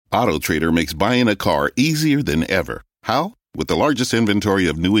AutoTrader makes buying a car easier than ever. How? With the largest inventory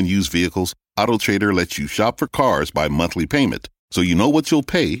of new and used vehicles, AutoTrader lets you shop for cars by monthly payment, so you know what you'll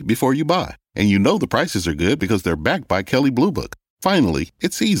pay before you buy. And you know the prices are good because they're backed by Kelley Blue Book. Finally,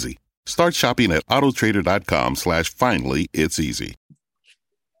 it's easy. Start shopping at autotrader.com/finally it's easy.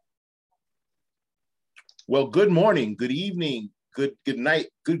 Well, good morning, good evening, good night,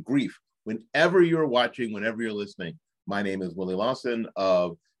 good grief. Whenever you're watching, whenever you're listening, my name is Willie Lawson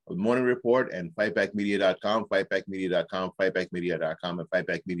of Morning Report and fightbackmedia.com, fightbackmedia.com, fightbackmedia.com, and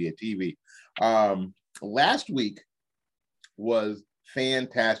Fightback Media TV. Last week was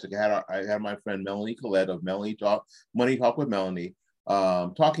fantastic. I had my friend Melanie Collette of Money Talk with Melanie,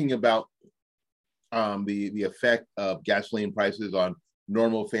 talking about the effect of gasoline prices on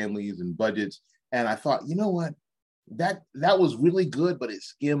normal families and budgets. And I thought, you know what, that was really good, but it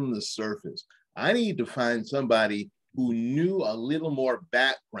skimmed the surface. I need to find somebody who knew a little more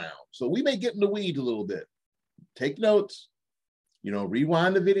background. So we may get in the weeds a little bit. Take notes,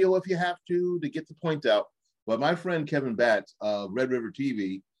 rewind the video if you have to get the points out. But my friend Kevin Batts of Red River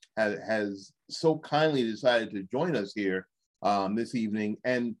TV has so kindly decided to join us here this evening.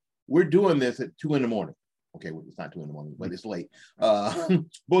 And we're doing this at 2 a.m. Okay, well, it's not 2 a.m, but it's late. Both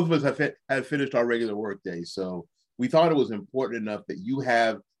of us have finished our regular work day. So we thought it was important enough that you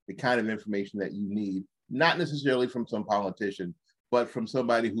have the kind of information that you need, not necessarily from some politician, but from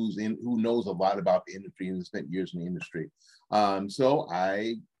somebody who knows a lot about the industry and has spent years in the industry. So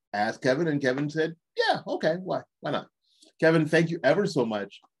I asked Kevin, and Kevin said, yeah, okay, why not? Kevin, thank you ever so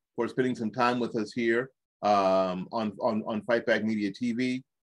much for spending some time with us here on Fightback Media TV.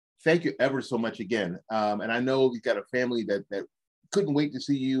 Thank you ever so much again. And I know you've got a family that couldn't wait to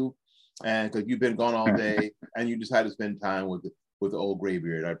see you, and because you've been gone all day and you decided to spend time with the old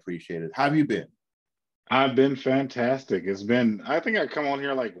graybeard. I appreciate it. How have you been? I've been fantastic. I think I come on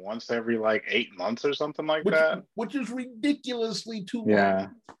here like once every 8 months or something like that. Which is ridiculously too long. Yeah,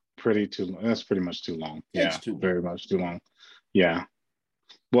 that's pretty much too long. Very much too long. Yeah.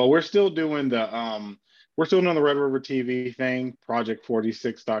 Well, we're still doing the Red River TV thing,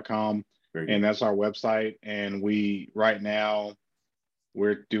 project46.com, and that's our website. And right now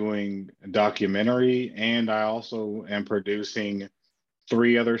we're doing a documentary, and I also am producing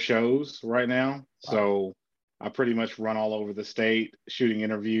 3 other shows right now. Wow. So I pretty much run all over the state, shooting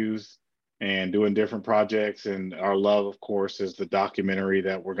interviews and doing different projects. And our love, of course, is the documentary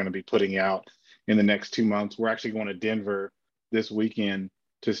that we're going to be putting out in the next 2 months. We're actually going to Denver this weekend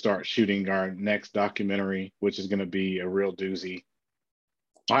to start shooting our next documentary, which is going to be a real doozy.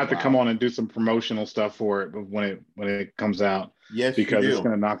 I'll have to come on and do some promotional stuff for it when it comes out. Yes, because it's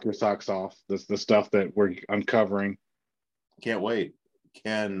going to knock your socks off. The stuff that we're uncovering. Can't wait.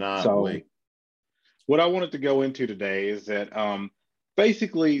 Cannot wait. What I wanted to go into today is that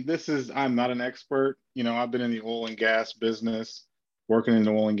basically I'm not an expert. I've been in the oil and gas business, working in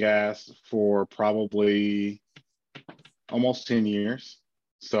the oil and gas for probably almost 10 years.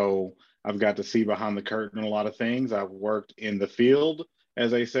 So I've got to see behind the curtain on a lot of things. I've worked in the field, as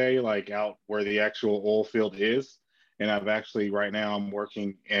they say, like out where the actual oil field is. And right now I'm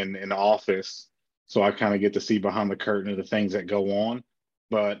working in the office. So I kind of get to see behind the curtain of the things that go on.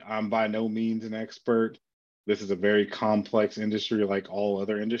 But I'm by no means an expert. This is a very complex industry like all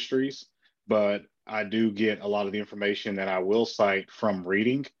other industries. But I do get a lot of the information that I will cite from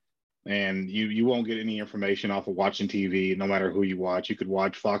reading. And you won't get any information off of watching TV, no matter who you watch. You could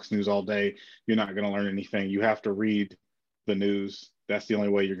watch Fox News all day. You're not going to learn anything. You have to read the news. That's the only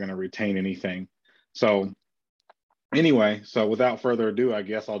way you're going to retain anything. So anyway, without further ado, I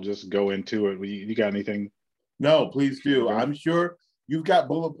guess I'll just go into it. You got anything? No, please do. I'm sure you've got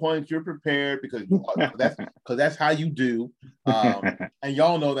bullet points. You're prepared because that's how you do. And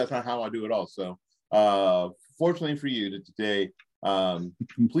y'all know that's not how I do it also. Fortunately for you today,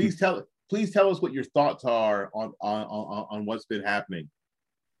 please tell us what your thoughts are on what's been happening.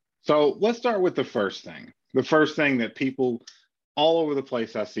 So let's start with the first thing. The first thing that people all over the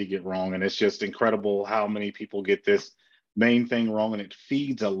place I see get wrong, and it's just incredible how many people get this main thing wrong, and it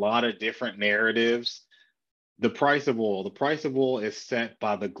feeds a lot of different narratives. The price of oil. The price of oil is set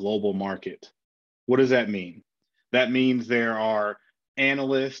by the global market. What does that mean? That means there are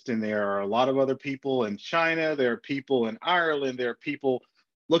analysts and there are a lot of other people in China. There are people in Ireland. There are people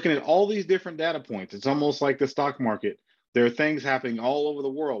looking at all these different data points. It's almost like the stock market. There are things happening all over the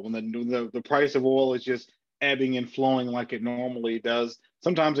world when the price of oil is just ebbing and flowing like it normally does.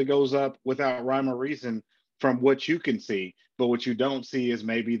 Sometimes it goes up without rhyme or reason from what you can see. But what you don't see is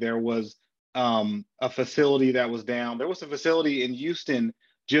maybe there was a facility that was down. There was a facility in Houston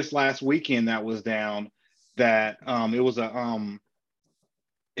just last weekend that was down, that it was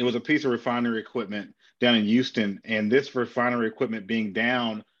it was a piece of refinery equipment down in Houston, and this refinery equipment being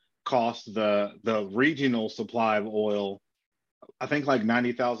down cost the regional supply of oil, I think like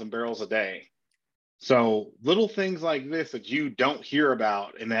 90,000 barrels a day. So little things like this that you don't hear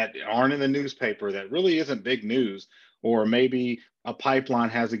about and that aren't in the newspaper, that really isn't big news. Or maybe a pipeline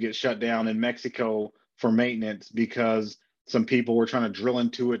has to get shut down in Mexico for maintenance because some people were trying to drill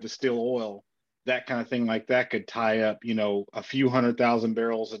into it to steal oil. That kind of thing like that could tie up, a few 100,000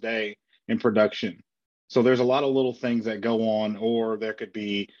 barrels a day in production. So there's a lot of little things that go on, or there could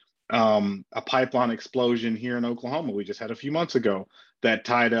be a pipeline explosion here in Oklahoma. We just had a few months ago that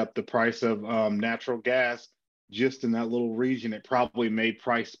tied up the price of natural gas just in that little region. It probably made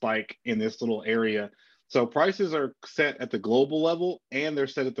price spike in this little area. So prices are set at the global level and they're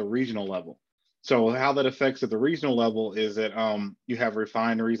set at the regional level. So how that affects at the regional level is that you have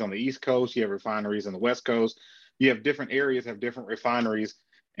refineries on the East Coast, you have refineries on the West Coast, you have different areas have different refineries,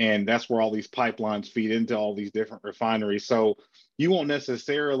 and that's where all these pipelines feed into all these different refineries. So you won't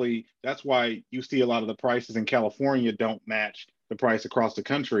necessarily, that's why you see a lot of the prices in California don't match the price across the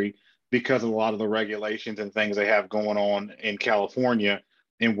country, because of a lot of the regulations and things they have going on in California,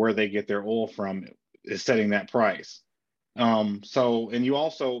 and where they get their oil from is setting that price. And you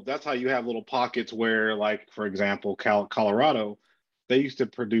also, that's how you have little pockets where, like, for example, Colorado, they used to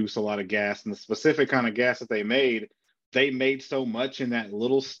produce a lot of gas, and the specific kind of gas that they made so much in that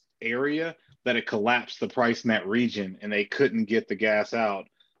little area that it collapsed the price in that region, and they couldn't get the gas out.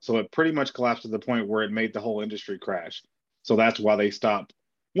 So it pretty much collapsed to the point where it made the whole industry crash. So that's why they stopped.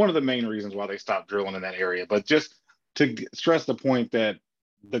 One of the main reasons why they stopped drilling in that area. But just to stress the point that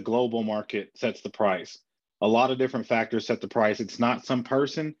the global market sets the price. A lot of different factors set the price. It's not some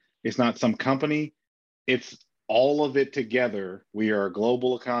person, it's not some company, it's all of it together. We are a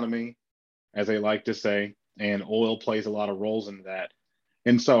global economy, as they like to say, and oil plays a lot of roles in that.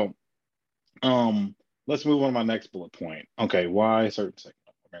 And so let's move on to my next bullet point. Okay, why certain segment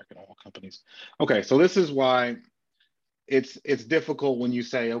of American oil companies? Okay, so this is why it's difficult when you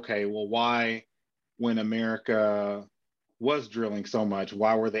say, okay, well, why, when America was drilling so much,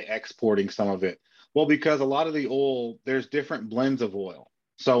 why were they exporting some of it? Well, because a lot of the oil, there's different blends of oil.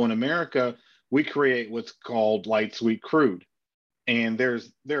 So in America, we create what's called light sweet crude. And there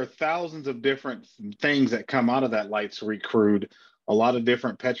are thousands of different things that come out of that light sweet crude, a lot of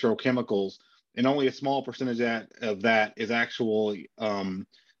different petrochemicals, and only a small percentage of that is actually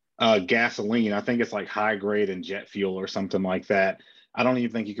gasoline. I think it's like high grade and jet fuel or something like that. I don't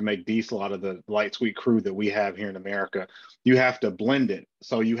even think you can make diesel out of the light sweet crude that we have here in America. You have to blend it.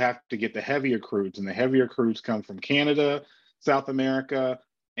 So you have to get the heavier crudes, and the heavier crudes come from Canada, South America,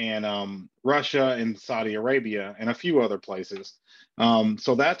 and Russia and Saudi Arabia and a few other places.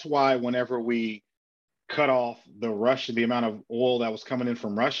 So that's why whenever we cut off the amount of oil that was coming in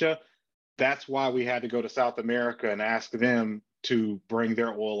from Russia, that's why we had to go to South America and ask them to bring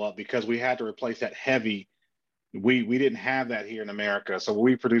their oil up, because we had to replace that heavy. We didn't have that here in America, so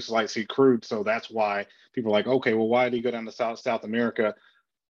we produce light sweet crude. So that's why people are like, okay, well, why did he go down to South America?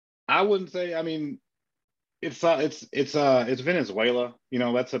 I wouldn't say. I mean, it's Venezuela.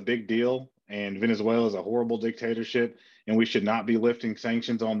 That's a big deal, and Venezuela is a horrible dictatorship, and we should not be lifting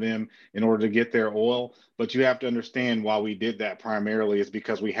sanctions on them in order to get their oil. But you have to understand why we did that primarily is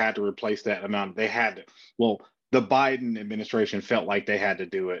because we had to replace that amount. They had to. Well, the Biden administration felt like they had to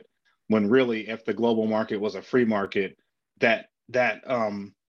do it, when really, if the global market was a free market, that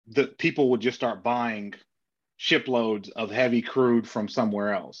the people would just start buying shiploads of heavy crude from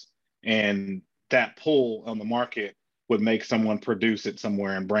somewhere else, and that pull on the market would make someone produce it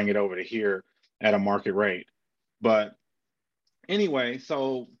somewhere and bring it over to here at a market rate. But anyway,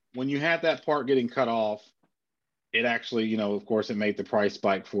 so when you had that part getting cut off, it actually, of course, it made the price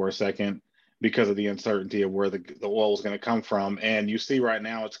spike for a second because of the uncertainty of where the oil is going to come from. And you see right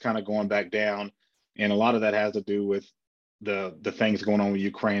now it's kind of going back down. And a lot of that has to do with the things going on with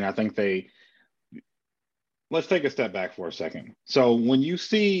Ukraine. I think let's take a step back for a second. So when you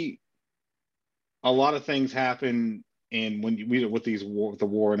see a lot of things happen, and when with the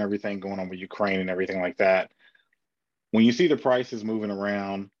war and everything going on with Ukraine and everything like that, when you see the prices moving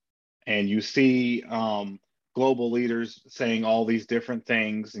around and you see global leaders saying all these different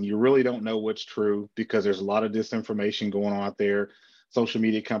things, and you really don't know what's true because there's a lot of disinformation going on out there. Social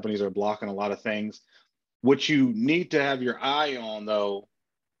media companies are blocking a lot of things. What you need to have your eye on, though,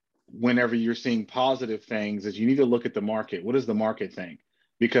 whenever you're seeing positive things, is you need to look at the market. What does the market think?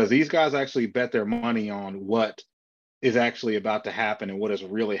 Because these guys actually bet their money on what is actually about to happen and what is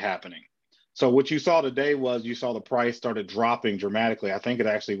really happening. So what you saw today was you saw the price started dropping dramatically. I think it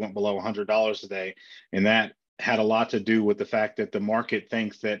actually went below $100 today, and that had a lot to do with the fact that the market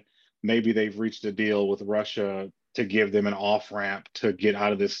thinks that maybe they've reached a deal with Russia to give them an off ramp to get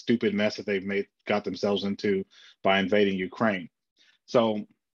out of this stupid mess that they've got themselves into by invading Ukraine. So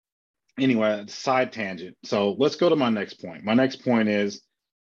anyway, side tangent. So let's go to my next point. My next point is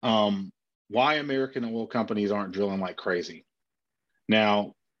why American oil companies aren't drilling like crazy.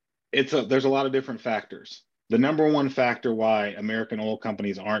 Now, there's a lot of different factors. The number one factor why American oil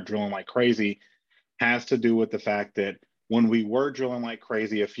companies aren't drilling like crazy has to do with the fact that when we were drilling like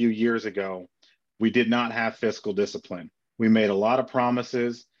crazy a few years ago, we did not have fiscal discipline. We made a lot of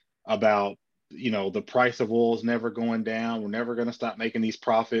promises about, the price of oil is never going down. We're never going to stop making these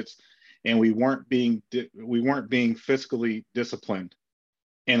profits. And we weren't being fiscally disciplined.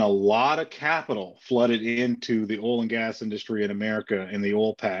 And a lot of capital flooded into the oil and gas industry in America in the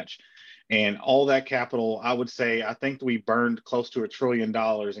oil patch. And all that capital, I think we burned close to $1 trillion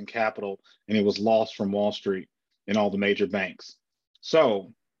in capital, and it was lost from Wall Street and all the major banks.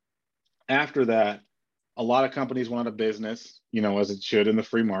 So after that, a lot of companies went out of business, as it should in the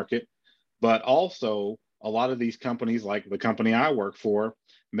free market. But also, a lot of these companies, like the company I work for,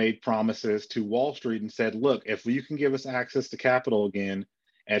 made promises to Wall Street and said, look, if you can give us access to capital again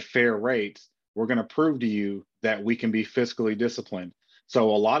at fair rates, we're going to prove to you that we can be fiscally disciplined. So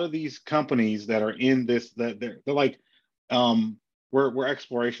a lot of these companies that are in this, that they're like, we're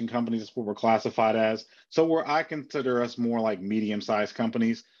exploration companies. That's what we're classified as. So I consider us more like medium-sized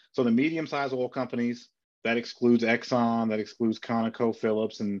companies. So the medium-sized oil companies, that excludes Exxon, that excludes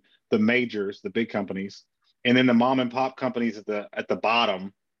ConocoPhillips, and the majors, the big companies. And then the mom and pop companies at the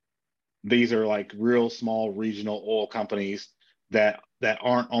bottom, these are like real small regional oil companies that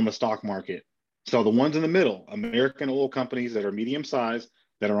aren't on the stock market. So the ones in the middle, American oil companies that are medium sized,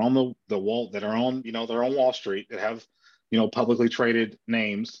 that are on the wall, that are on, they're on Wall Street, that have, publicly traded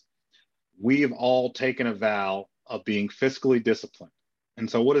names. We've all taken a vow of being fiscally disciplined. And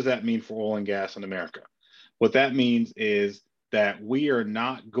so what does that mean for oil and gas in America? What that means is that we are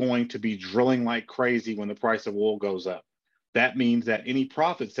not going to be drilling like crazy when the price of oil goes up. That means that any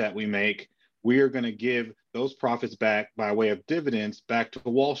profits that we make, we are going to give those profits back by way of dividends back to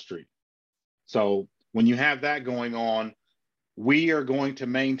Wall Street. So when you have that going on, we are going to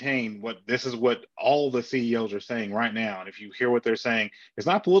maintain this is what all the CEOs are saying right now. And if you hear what they're saying, it's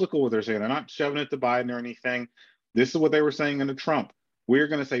not political what they're saying. They're not shoving it to Biden or anything. This is what they were saying under Trump. We're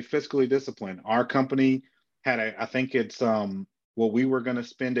going to say fiscally disciplined. Our company had I think it's we were going to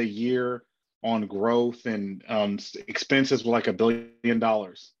spend a year on growth and expenses were like $1 billion,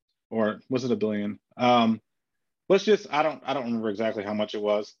 or was it $1 billion? I don't remember exactly how much it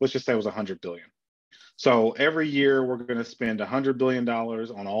was. Let's just say it was 100 billion. So every year we're going to spend $100 billion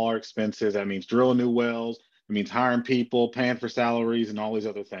on all our expenses. That means drilling new wells. It means hiring people, paying for salaries, and all these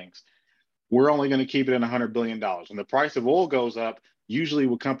other things. We're only going to keep it in $100 billion. When the price of oil goes up, usually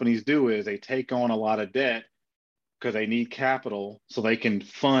what companies do is they take on a lot of debt because they need capital so they can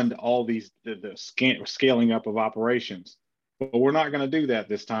fund all the scaling up of operations. But we're not going to do that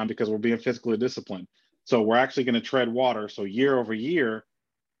this time because we're being fiscally disciplined. So we're actually going to tread water. So year over year,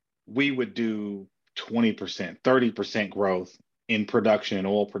 we would do 20%, 30% growth in production, in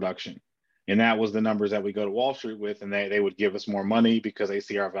oil production. And that was the numbers that we go to Wall Street with, and they would give us more money because they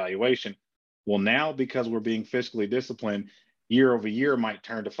see our valuation. Well, now because we're being fiscally disciplined, year over year might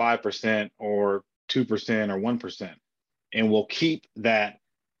turn to 5% or 2% or 1%. And we'll keep that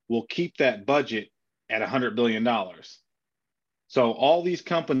budget at $100 billion. So all these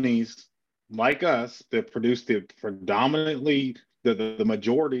companies like us that produce the predominantly the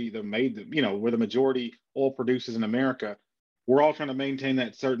majority, we're the majority oil producers in America, we're all trying to maintain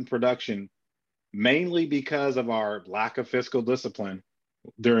that certain production, mainly because of our lack of fiscal discipline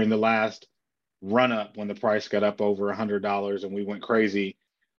during the last run up when the price got up over $100 and we went crazy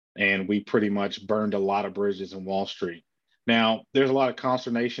and we pretty much burned a lot of bridges in Wall Street. Now, there's a lot of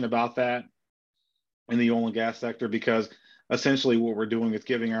consternation about that in the oil and gas sector because essentially what we're doing is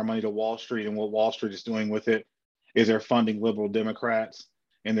giving our money to Wall Street, and what Wall Street is doing with it is they're funding liberal Democrats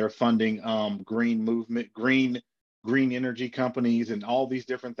and they're funding green movement, green energy companies and all these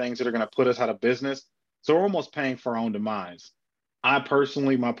different things that are going to put us out of business. So we're almost paying for our own demise. My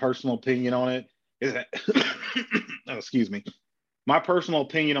personal opinion on it is that, oh, excuse me. My personal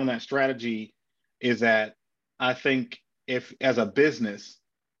opinion on that strategy is that I think if, as a business,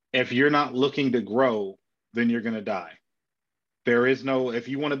 if you're not looking to grow, then you're going to die. There is no, if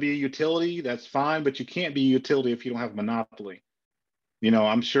you want to be a utility, that's fine, but you can't be a utility if you don't have a monopoly.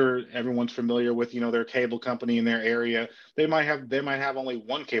 I'm sure everyone's familiar with, their cable company in their area. They might have only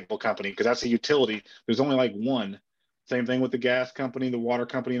one cable company because that's a utility. There's only like one. Same thing with the gas company, the water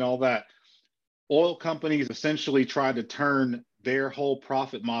company, and all that. oil companies essentially try to turn their whole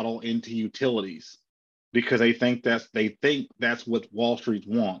profit model into utilities because they think that's what Wall Street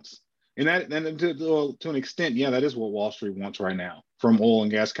wants. And to an extent, yeah, that is what Wall Street wants right now from oil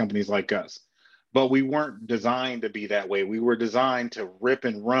and gas companies like us. But we weren't designed to be that way. We were designed to rip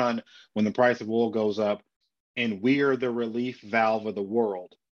and run when the price of oil goes up, and we are the relief valve of the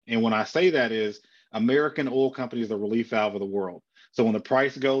world. And when I say that is American oil companies, the relief valve of the world. So when the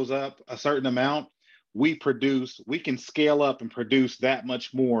price goes up a certain amount, we can scale up and produce that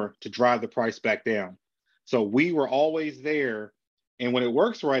much more to drive the price back down. So we were always there. And when it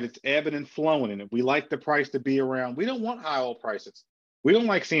works right, it's ebbing and flowing. And if we like the price to be around, we don't want high oil prices. We don't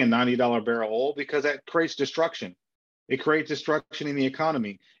like seeing $90 barrel oil because that creates destruction. It creates destruction in the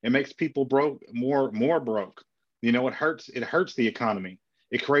economy. It makes people broke, more broke. You know, it hurts the economy.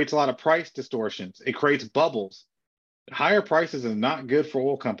 It creates a lot of price distortions. It creates bubbles. Higher prices are not good for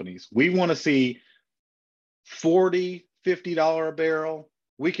oil companies. We want to see $40, $50 a barrel.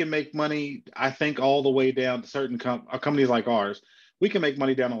 We can make money, I think, all the way down to certain companies like ours. We can make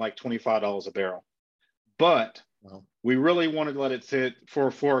money down to like $25 a barrel. But we really wanted to let it sit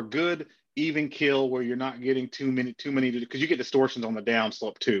for a good even kill where you're not getting too many, because you get distortions on the down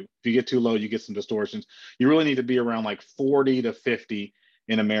slope too. If you get too low, you get some distortions. You really need to be around like 40 to 50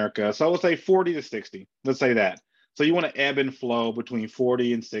 in America. So I would say 40 to 60. Let's say that. So you want to ebb and flow between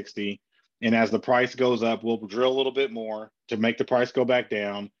 40 and 60. And as the price goes up, we'll drill a little bit more to make the price go back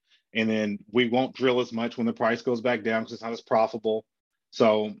down. And then we won't drill as much when the price goes back down because it's not as profitable.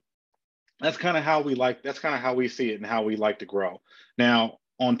 So that's kind of how we see it and how we like to grow. Now,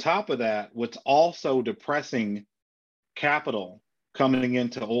 on top of that, what's also depressing capital coming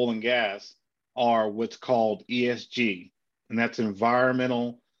into oil and gas are what's called ESG, and that's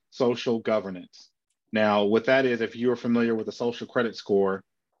environmental social governance. Now, what that is, if you're familiar with the social credit score,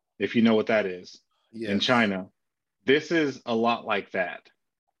 if you know what that is, in China, this is a lot like that.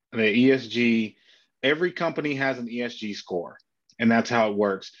 The ESG, every company has an ESG score, and that's how it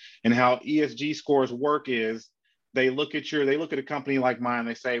works. And how ESG scores work is they look at a company like mine,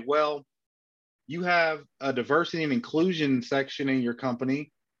 they say, well, you have a diversity and inclusion section in your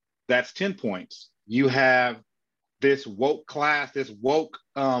company, that's 10 points. You have this woke class, this woke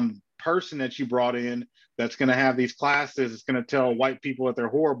person that you brought in that's going to have these classes, it's going to tell white people that they're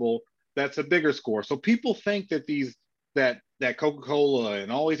horrible, that's a bigger score. So people think that that Coca-Cola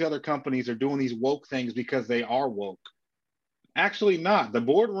and all these other companies are doing these woke things because they are woke. Actually not. The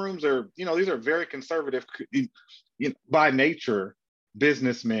boardrooms are, these are very conservative. By nature,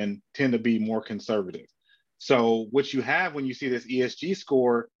 businessmen tend to be more conservative. So what you have when you see this ESG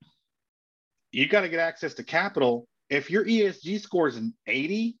score, you got to get access to capital. If your ESG score is an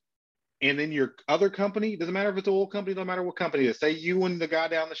 80, and then your other company, doesn't matter if it's an oil company, no matter what company it is, say you and the guy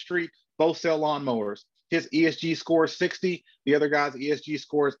down the street both sell lawnmowers. His ESG score is 60, the other guy's ESG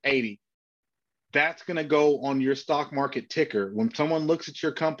score is 80. That's going to go on your stock market ticker. When someone looks at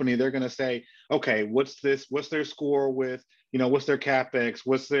your company, they're going to say, okay, what's this? What's their score with, what's their CapEx?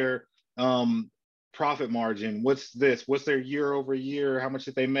 What's their profit margin? What's this? What's their year over year? How much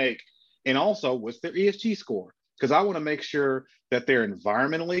did they make? And also, what's their ESG score? Because I want to make sure that they're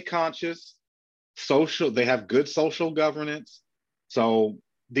environmentally conscious, they have good social governance. So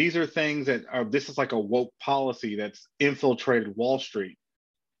these are things this is like a woke policy that's infiltrated Wall Street.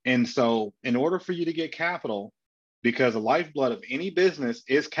 And so in order for you to get capital, because the lifeblood of any business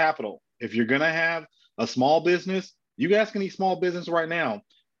is capital. If you're going to have a small business, you ask any small business right now,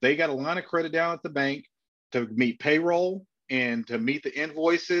 they got a line of credit down at the bank to meet payroll and to meet the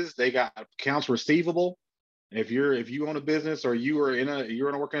invoices. They got accounts receivable. If you own a business or you're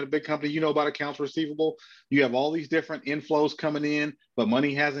working at a big company, about accounts receivable. You have all these different inflows coming in, but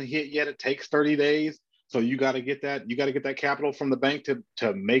money hasn't hit yet. It takes 30 days. So you got to get that capital from the bank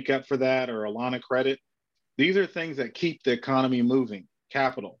to make up for that, or a line of credit. These are things that keep the economy moving,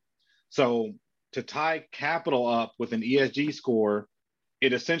 capital. So to tie capital up with an ESG score,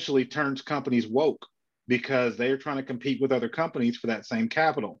 it essentially turns companies woke because they're trying to compete with other companies for that same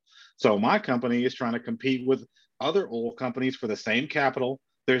capital. So my company is trying to compete with other oil companies for the same capital.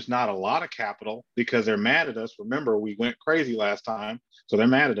 There's not a lot of capital because they're mad at us. Remember, we went crazy last time, so they're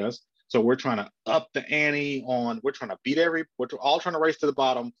mad at us. So we're trying to up the ante we're trying to we're all trying to race to the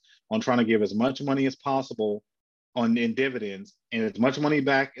bottom on trying to give as much money as possible in dividends and as much money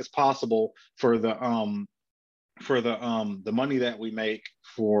back as possible for the money that we make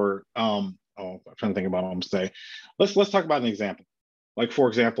for I'm trying to think about what I'm gonna say. Let's talk about an example. Like, for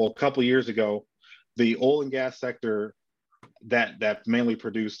example, a couple of years ago, the oil and gas sector that mainly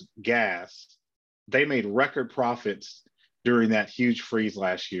produced gas, they made record profits during that huge freeze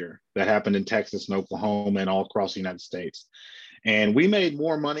last year that happened in Texas and Oklahoma and all across the United States. And we made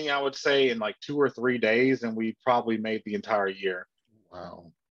more money, I would say, in like 2 or 3 days than we probably made the entire year.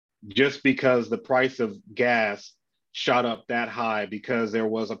 Wow. Just because the price of gas shot up that high because there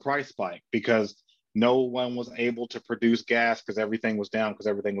was a price spike, because no one was able to produce gas because everything was down, because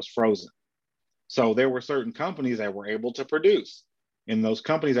everything was frozen. So there were certain companies that were able to produce. And those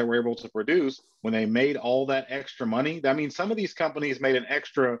companies that were able to produce, when they made all that extra money, that means some of these companies made an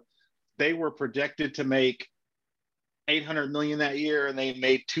extra, they were projected to make 800 million that year and they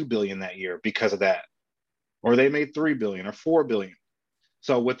made 2 billion that year because of that. Or they made 3 billion or 4 billion.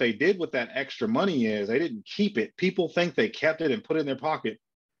 So what they did with that extra money is they didn't keep it. People think they kept it and put it in their pocket.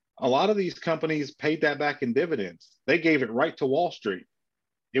 A lot of these companies paid that back in dividends. They gave it right to Wall Street.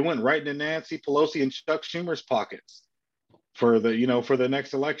 It went right into Nancy Pelosi and Chuck Schumer's pockets for the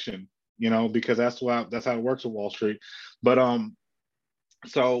next election, because that's how it works with Wall Street. But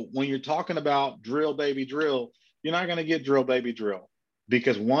so when you're talking about drill baby drill, you're not going to get drill baby drill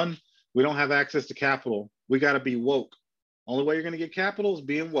because one, we don't have access to capital. We got to be woke. Only way you're going to get capital is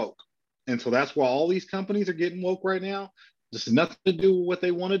being woke. And so that's why all these companies are getting woke right now. This has nothing to do with what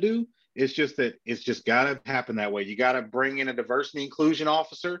they want to do. It's just that it's just got to happen that way. You got to bring in a diversity inclusion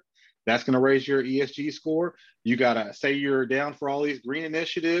officer. That's going to raise your ESG score. You got to say you're down for all these green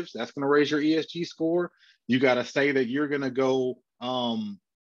initiatives. That's going to raise your ESG score. You got to say that you're going to go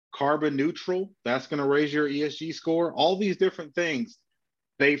carbon neutral. That's going to raise your ESG score. All these different things.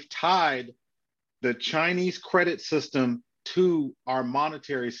 They've tied the Chinese credit system to our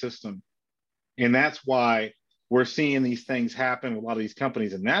monetary system. And that's why we're seeing these things happen with a lot of these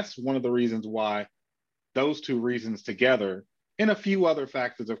companies. And that's one of the reasons why those two reasons together, and a few other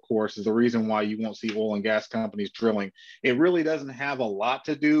factors, of course, is the reason why you won't see oil and gas companies drilling. It really doesn't have a lot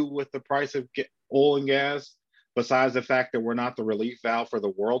to do with the price of oil and gas, besides the fact that we're not the relief valve for the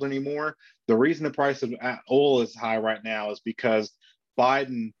world anymore. The reason the price of oil is high right now is because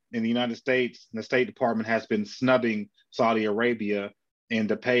Biden in the United States and the State Department has been snubbing Saudi Arabia, and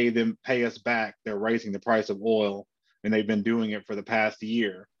to pay us back, they're raising the price of oil, and they've been doing it for the past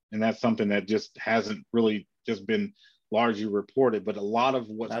year. And that's something that just hasn't really just been largely reported, but a lot of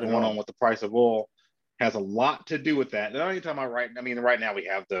what's going on with the price of oil has a lot to do with that. And I'm talking about right now we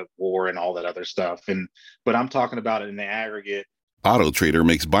have the war and all that other stuff, but I'm talking about it in the aggregate. AutoTrader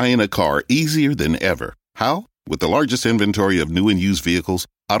makes buying a car easier than ever. How? With the largest inventory of new and used vehicles,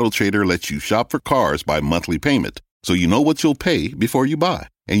 AutoTrader lets you shop for cars by monthly payment, so you know what you'll pay before you buy.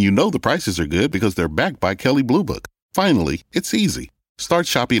 And you know the prices are good because they're backed by Kelley Blue Book. Finally, it's easy. Start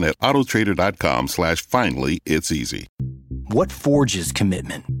shopping at autotrader.com/finally it's easy. What forges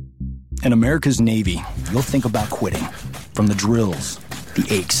commitment? In America's Navy, you'll think about quitting. From the drills, the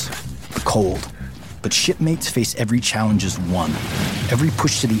aches, the cold. But shipmates face every challenge as one. Every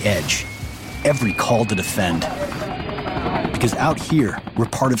push to the edge. Every call to defend. Because out here, we're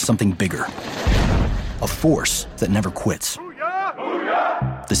part of something bigger. A force that never quits.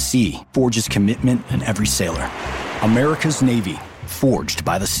 The sea forges commitment in every sailor. America's Navy, forged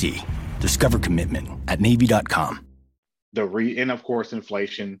by the sea. Discover commitment at Navy.com. And of course,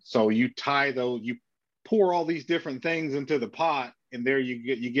 inflation. So you pour all these different things into the pot, and there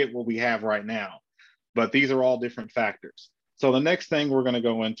you get what we have right now. But these are all different factors. So the next thing we're going to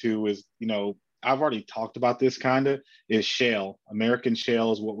go into is, I've already talked about this is shale. American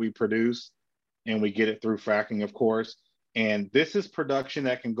shale is what we produce, and we get it through fracking, of course. And this is production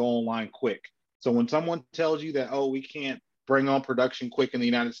that can go online quick. So when someone tells you that, oh, we can't bring on production quick in the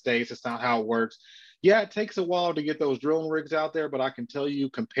United States, that's not how it works. Yeah, it takes a while to get those drilling rigs out there, but I can tell you,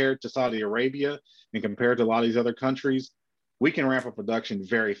 compared to Saudi Arabia and compared to a lot of these other countries, we can ramp up production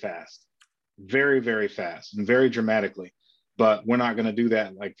very fast, very, very fast, and very dramatically. But we're not going to do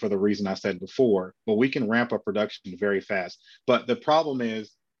that, like for the reason I said before. But we can ramp up production very fast. But the problem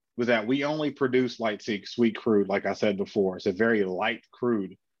was that we only produce light sweet crude, like I said before. It's a very light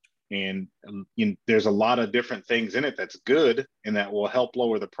crude. And there's a lot of different things in it that's good and that will help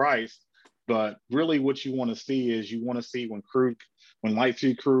lower the price. But really what you want to see is when light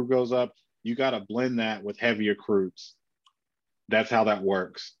sweet crude goes up, you got to blend that with heavier crudes. That's how that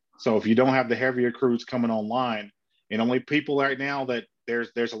works. So if you don't have the heavier crudes coming online, and only people right now that there's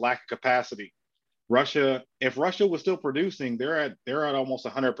a lack of capacity. If Russia was still producing, they're at almost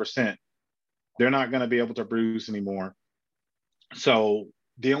 100%. They're not going to be able to produce anymore. So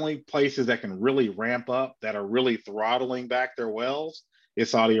the only places that can really ramp up, that are really throttling back their wells, is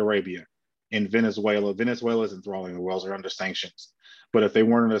Saudi Arabia and Venezuela. Venezuela isn't throttling the wells; they're under sanctions. But if they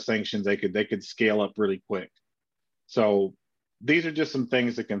weren't under sanctions, they could scale up really quick. So these are just some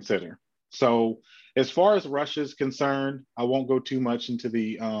things to consider. So as far as Russia is concerned, I won't go too much into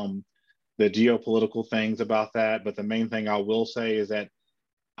the geopolitical things about that. But the main thing I will say is that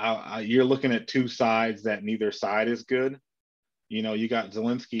you're looking at two sides that neither side is good. You know, you got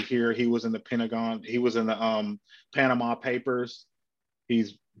Zelensky here. He was in the Pentagon. He was in the Panama Papers.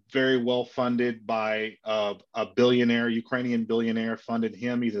 He's very well funded by a billionaire, Ukrainian billionaire funded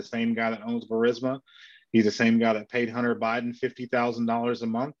him. He's the same guy that owns Burisma. He's the same guy that paid Hunter Biden $50,000 a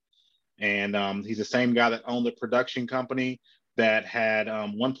month. And he's the same guy that owned the production company that had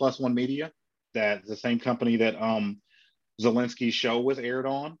 1+1 Media. That's the same company that Zelensky's show was aired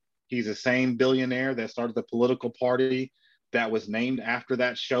on. He's the same billionaire that started the political party that was named after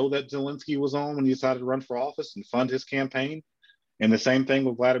that show that Zelensky was on when he decided to run for office and fund his campaign. And the same thing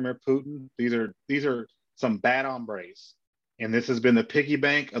with Vladimir Putin. These are some bad hombres. And this has been the piggy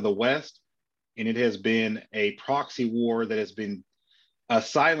bank of the West. And it has been a proxy war that has been a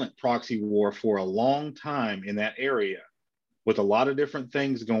silent proxy war for a long time in that area, with a lot of different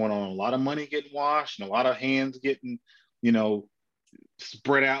things going on, a lot of money getting washed and a lot of hands getting, you know,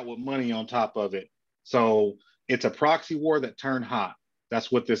 spread out with money on top of it. So it's a proxy war that turned hot.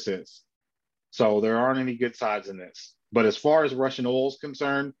 That's what this is. So there aren't any good sides in this. But as far as Russian oil is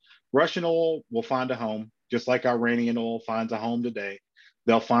concerned, Russian oil will find a home, just like Iranian oil finds a home today.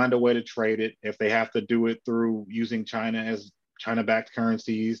 They'll find a way to trade it. If they have to do it through using China as China-backed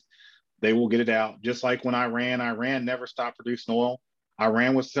currencies, they will get it out. Just like when Iran never stopped producing oil.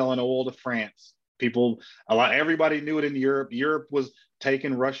 Iran was selling oil to France. Everybody knew it in Europe. Europe was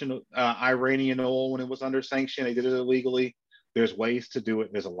taking Russian, Iranian oil when it was under sanction. They did it illegally. There's ways to do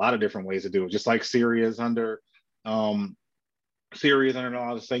it. There's a lot of different ways to do it. Just like Syria is under a lot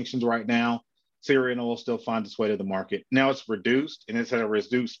of sanctions right now. Syrian oil still finds its way to the market. Now it's reduced and it's at a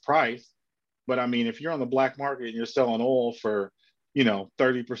reduced price. But I mean, if you're on the black market and you're selling oil for,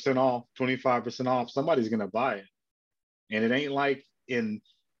 30% off, 25% off, somebody's going to buy it. And it ain't like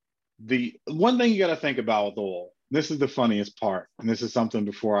the one thing you got to think about with oil. This is the funniest part. And this is something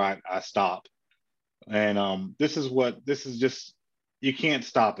before I stop. And this is just, you can't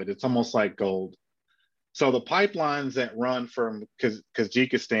stop it. It's almost like gold. So the pipelines that run from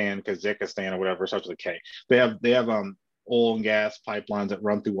Kazakhstan or whatever starts with a K. They have oil and gas pipelines that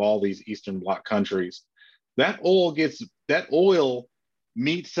run through all these Eastern Bloc countries. That oil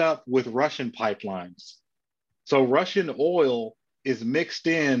meets up with Russian pipelines. So Russian oil is mixed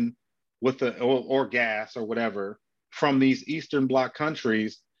in with the or gas or whatever from these Eastern Bloc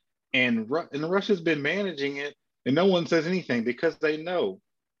countries, and Russia's been managing it, and no one says anything because they know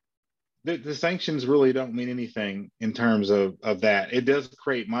the sanctions really don't mean anything in terms of that. It does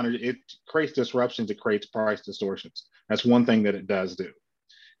create it creates disruptions, it creates price distortions. That's one thing that it does do.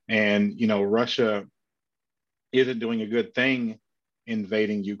 And Russia isn't doing a good thing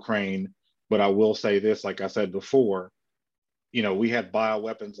invading Ukraine, but I will say this, like I said before, we have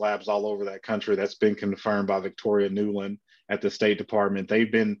bioweapons labs all over that country. That's been confirmed by Victoria Nuland at the State Department.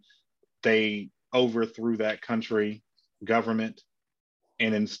 They overthrew that country government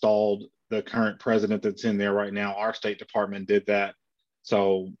and installed the current president that's in there right now. Our State Department did that.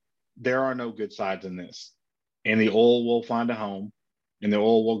 So there are no good sides in this. And the oil will find a home, and the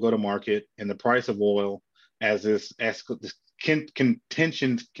oil will go to market, and the price of oil, as this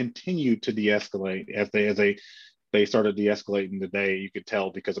contentions continue to de-escalate, as they started de-escalating today, you could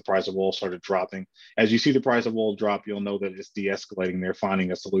tell because the price of oil started dropping. As you see the price of oil drop, you'll know that it's de-escalating. They're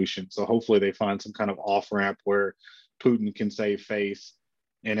finding a solution. So hopefully they find some kind of off-ramp where Putin can save face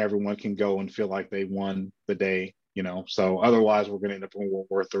and everyone can go and feel like they won the day, So otherwise, we're going to end up in World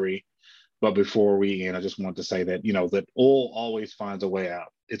War III. But before we end, I just want to say that, that oil always finds a way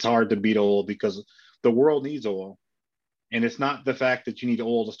out. It's hard to beat oil because the world needs oil. And it's not the fact that you need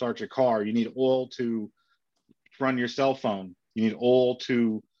oil to start your car. You need oil to run your cell phone. You need oil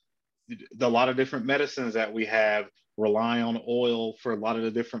a lot of different medicines that we have rely on oil for a lot of the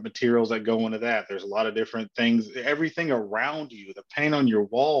different materials that go into that. There's a lot of different things, everything around you, the paint on your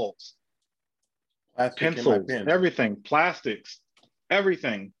walls, pencils, everything, plastics,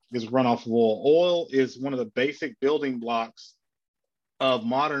 everything is run off of oil. Oil is one of the basic building blocks of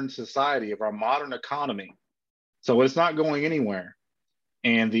modern society, of our modern economy. So it's not going anywhere.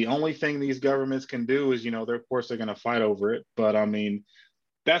 And the only thing these governments can do is, of course, they're going to fight over it. But I mean,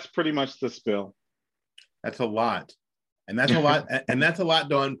 that's pretty much the spill. That's a lot. And that's a lot. And that's a lot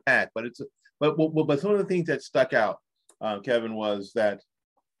to unpack. But but some of the things that stuck out, Kevin, was that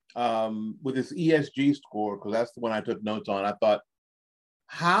with this ESG score, because that's the one I took notes on, I thought,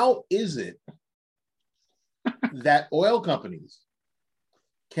 how is it that oil companies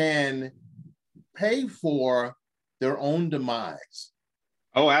can pay for their own demise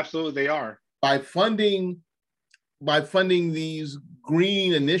Oh, absolutely, they are. By funding these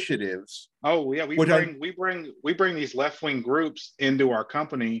green initiatives. Oh yeah, we bring these left-wing groups into our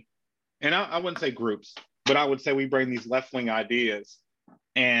company, and I wouldn't say groups, but I would say we bring these left-wing ideas.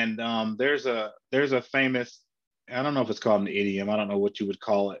 And there's a famous, I don't know if it's called an idiom, I don't know what you would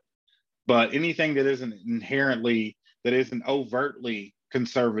call it, but anything that isn't overtly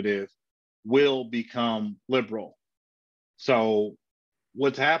conservative will become liberal. So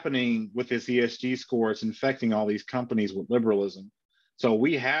what's happening with this ESG score is infecting all these companies with liberalism. So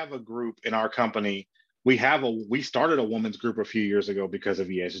we have a group in our company. We started a women's group a few years ago because of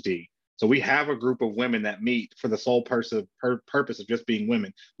ESG. So we have a group of women that meet for the sole purpose of just being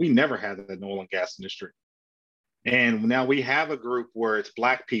women. We never had that in the oil and gas industry. And now we have a group where it's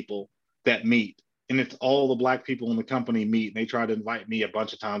Black people that meet, and it's all the Black people in the company meet. And they tried to invite me a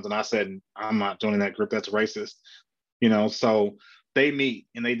bunch of times, and I said, I'm not joining that group. That's racist. So they meet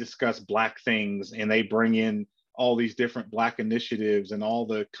and they discuss Black things, and they bring in all these different Black initiatives, and all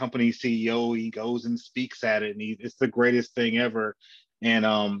the company CEO, he goes and speaks at it, and it's the greatest thing ever. And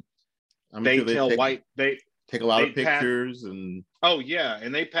they sure tell they take a lot of pictures and oh yeah,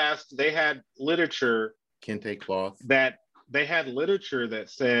 and they had literature, kente cloth, that they had literature that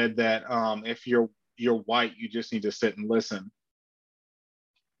said that if you're white, you just need to sit and listen.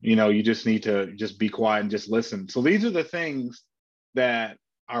 You just need to just be quiet and just listen. So these are the things that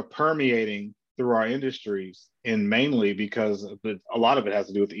are permeating through our industries, and mainly because a lot of it has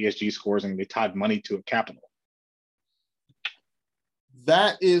to do with the ESG scores, and they tied money to a capital.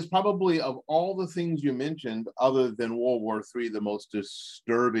 That is probably, of all the things you mentioned, other than World War III, the most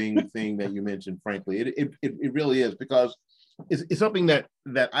disturbing thing that you mentioned, frankly. It really is, because it's something that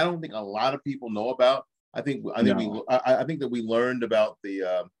I don't think a lot of people know about. I think that we learned about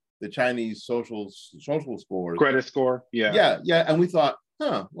the Chinese social scores. Credit score, yeah, and we thought,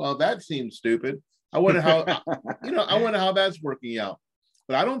 well, that seems stupid. I wonder how I wonder how that's working out.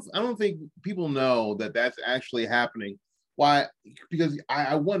 But I don't think people know that that's actually happening. Why? Because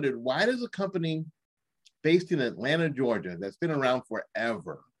I wondered, why does a company based in Atlanta, Georgia, that's been around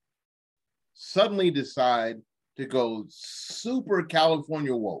forever, suddenly decide to go super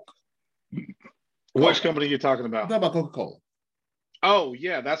California woke? Which company are you talking about? I'm talking about Coca-Cola. Oh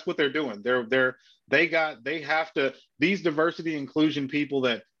yeah, that's what they're doing. They have to, these diversity inclusion people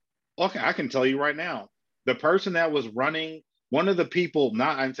that, okay, I can tell you right now, the person that was running, one of the people,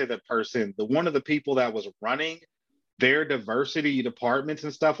 not I didn't say that person, one of the people that was running their diversity departments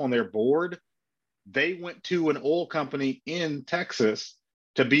and stuff on their board, they went to an oil company in Texas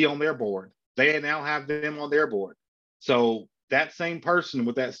to be on their board. They now have them on their board. So that same person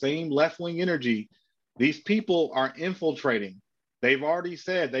with that same left-wing energy, these people are infiltrating. They've already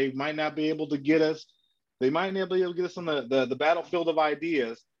said they might not be able to get us. They might not be able to get us on the battlefield of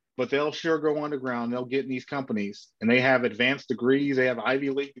ideas, but they'll sure go underground. They'll get in these companies, and they have advanced degrees. They have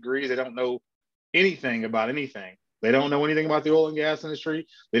Ivy League degrees. They don't know anything about anything. They don't know anything about the oil and gas industry.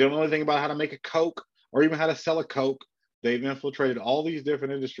 They don't know anything about how to make a Coke or even how to sell a Coke. They've infiltrated all these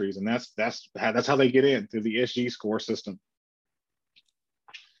different industries, and that's how they get in, through the ESG score system.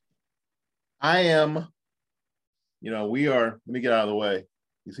 We are, let me get out of the way.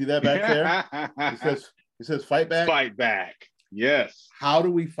 You see that back there? It says fight back. Fight back. Yes. How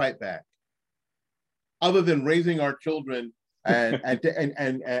do we fight back? Other than raising our children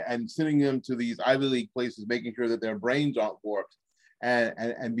and sending them to these Ivy League places, making sure that their brains aren't warped,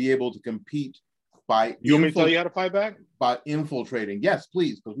 and be able to compete by. You want me to tell you how to fight back? By infiltrating. Yes,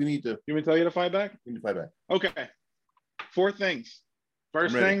 please, because we need to. You want me to tell you how to fight back? We need to fight back. Okay. 4 things.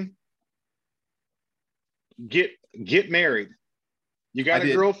 First thing, get married. You got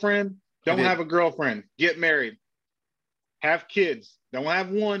a girlfriend? Don't have a girlfriend. Get married. Have kids. Don't have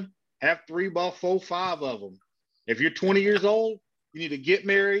one. Have 3, 4, 5 of them. If you're 20 years old, you need to get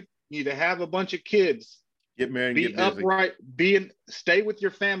married. You need to have a bunch of kids. Get married. Be upright. Stay with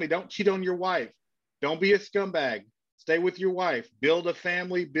your family. Don't cheat on your wife. Don't be a scumbag. Stay with your wife. Build a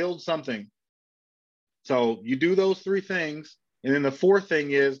family. Build something. So you do those 3 things. And then the 4th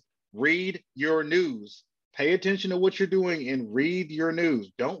thing is read your news. Pay attention to what you're doing and read your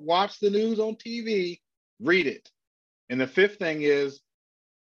news. Don't watch the news on TV. Read it. And the 5th thing is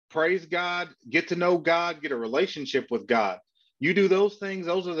praise God, get to know God, get a relationship with God. You do those things,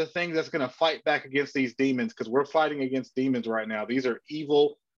 those are the things that's going to fight back against these demons, because we're fighting against demons right now. These are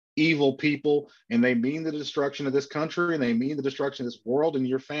evil, evil people, and they mean the destruction of this country, and they mean the destruction of this world and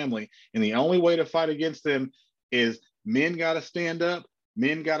your family. And the only way to fight against them is men got to stand up.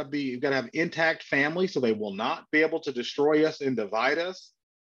 Men got to you've got to have intact families, so they will not be able to destroy us and divide us.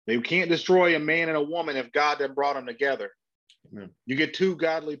 They can't destroy a man and a woman if God done brought them together. Yeah. You get two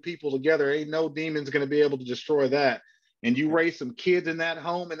godly people together, ain't no demon's going to be able to destroy that. And you raise some kids in that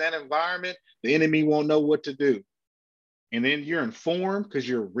home, in that environment, the enemy won't know what to do. And then you're informed because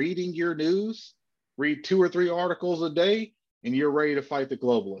you're reading your news, read 2 or 3 articles a day, and you're ready to fight the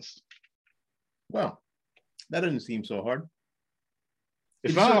globalists. Well, that doesn't seem so hard.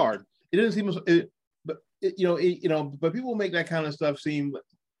 It's not hard. It doesn't seem, but people make that kind of stuff seem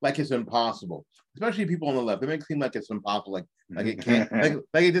like it's impossible, especially people on the left. They make it seem like it's impossible, like it can't,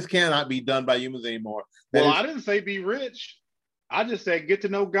 like it just cannot be done by humans anymore. I didn't say be rich. I just said get to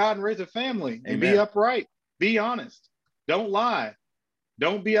know God and raise a family and be upright. Be honest. Don't lie.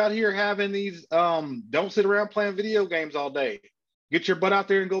 Don't be out here having these. Don't sit around playing video games all day. Get your butt out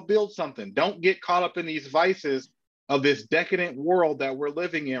there and go build something. Don't get caught up in these vices of this decadent world that we're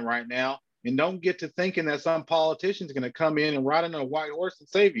living in right now. And don't get to thinking that some politician's going to come in and ride on a white horse and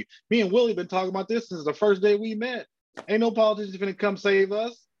save you. Me and Willie been talking about this since the first day we met. Ain't no politician's going to come save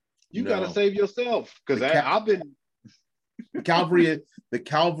us. You got to save yourself. Because I've been. The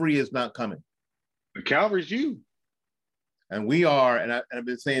Calvary is not coming. The Calvary's you. And we are, and I've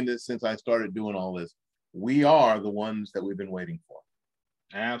been saying this since I started doing all this, we are the ones that we've been waiting for.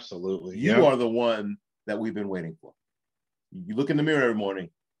 Absolutely. You are the one that we've been waiting for. You look in the mirror every morning,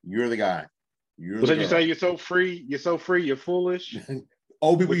 you're the guy. You say you're so free, you're foolish.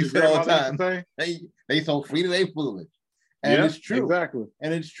 Old people used to say all the time. They so free, they foolish. And it's true. Exactly.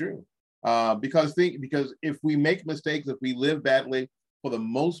 And it's true. Because if we make mistakes, if we live badly, for the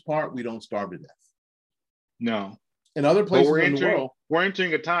most part, we don't starve to death. No. In other places in the world, we're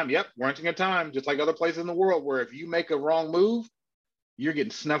entering a time. Yep, we're entering a time, just like other places in the world, where if you make a wrong move, you're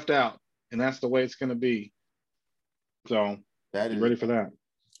getting snuffed out, and that's the way it's going to be. So, that is ready for that.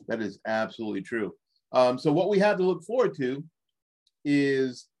 That is absolutely true. So, what we have to look forward to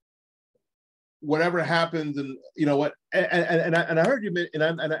is whatever happens, and you know what, and I heard you, and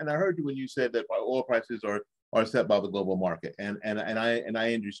I heard you when you said that oil prices are set by the global market, and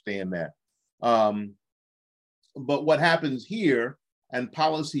I understand that. But what happens here and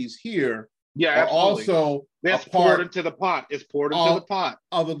policies here are also that's poured into the pot. It's poured into the pot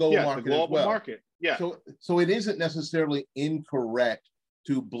of the global market. The global as well. Market. Yeah. So it isn't necessarily incorrect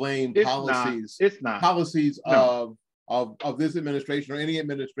to blame policies. It's not policies of this administration or any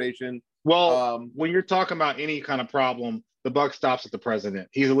administration. Well, when you're talking about any kind of problem, the buck stops at the president.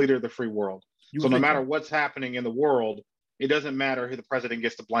 He's the leader of the free world. So no matter what's happening in the world, it doesn't matter who the president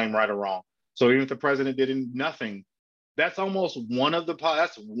gets to blame, right or wrong. So even if the president did nothing, that's almost one of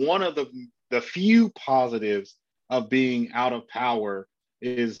the few positives of being out of power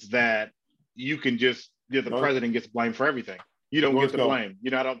is that you can just the president gets blamed for everything. You don't get the blame.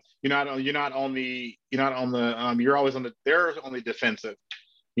 You're always on the defensive.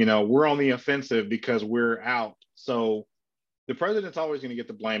 You know, we're on the offensive because we're out. So the president's always going to get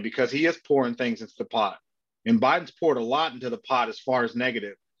the blame because he is pouring things into the pot. And Biden's poured a lot into the pot as far as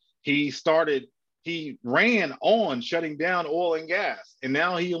negative. He ran on shutting down oil and gas, and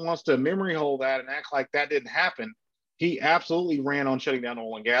now he wants to memory hole that and act like that didn't happen. He absolutely ran on shutting down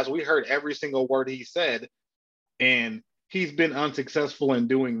oil and gas. We heard every single word he said, and he's been unsuccessful in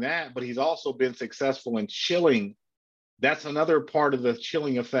doing that, but he's also been successful in chilling. That's another part of the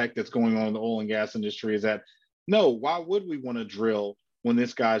chilling effect that's going on in the oil and gas industry is that, no, why would we want to drill when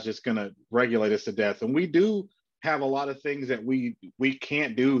this guy's just going to regulate us to death? And we do have a lot of things that we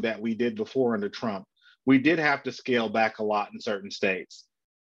can't do that we did before under Trump. We did have to scale back a lot in certain states.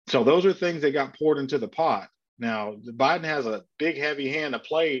 So those are things that got poured into the pot. Now, Biden has a big, heavy hand to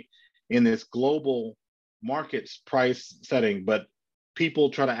play in this global markets price setting, but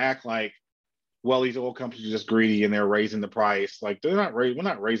people try to act like, well, these oil companies are just greedy and they're raising the price. Like we're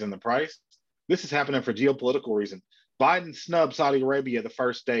not raising the price. This is happening for geopolitical reasons. Biden snubbed Saudi Arabia the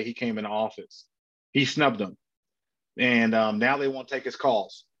first day he came into office. He snubbed them. And now they won't take his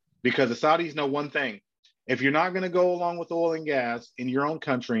calls because the Saudis know one thing. If you're not going to go along with oil and gas in your own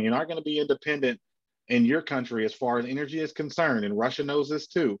country, you're not going to be independent in your country as far as energy is concerned, and Russia knows this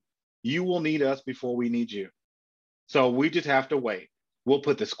too, you will need us before we need you. So we just have to wait. We'll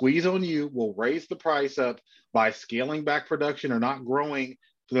put the squeeze on you. We'll raise the price up by scaling back production or not growing.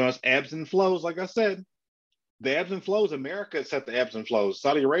 Those ebbs and flows, like I said, the ebbs and flows, America set the ebbs and flows.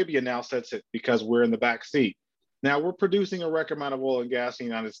 Saudi Arabia now sets it because we're in the back seat. Now we're producing a record amount of oil and gas in the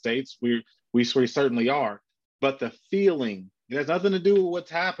United States. We certainly are. But the feeling, it has nothing to do with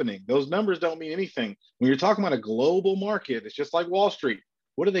what's happening. Those numbers don't mean anything. When you're talking about a global market, it's just like Wall Street.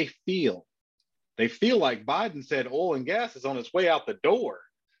 What do they feel? They feel like Biden said oil and gas is on its way out the door.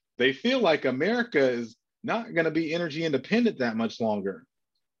 They feel like America is not going to be energy independent that much longer.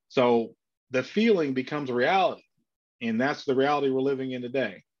 So the feeling becomes reality. And that's the reality we're living in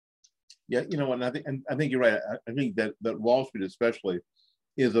today. Yeah, you know what? And I think you're right. I think that Wall Street, especially,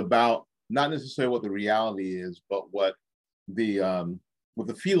 is about not necessarily what the reality is, but what the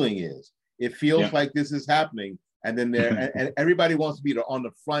feeling is. It feels like this is happening, and then and everybody wants to be on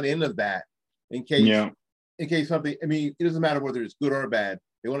the front end of that in case something. I mean, it doesn't matter whether it's good or bad.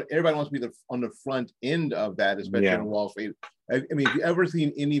 Everybody wants to be on the front end of that, especially on Wall Street. I mean, if you ever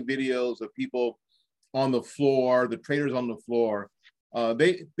seen any videos of people on the floor, the traders on the floor,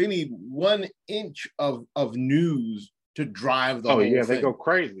 they need 1 inch of news to drive the whole thing. They go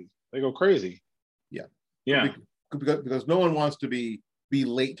crazy. Yeah. Because no one wants to be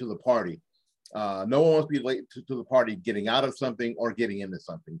late to the party. No one wants to be late to the party getting out of something or getting into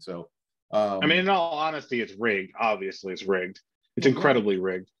something. So, I mean, in all honesty, it's rigged. Obviously, it's rigged. It's incredibly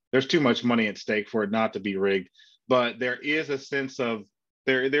rigged. There's too much money at stake for it not to be rigged. But there is a sense of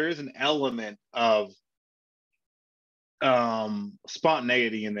there is an element of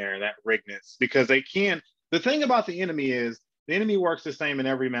spontaneity in there, that riggedness, because they can. The thing about the enemy is the enemy works the same in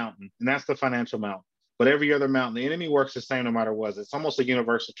every mountain, and that's the financial mountain. But every other mountain, the enemy works the same no matter what. It's almost a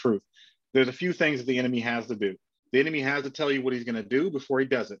universal truth. There's a few things that the enemy has to do. The enemy has to tell you what he's going to do before he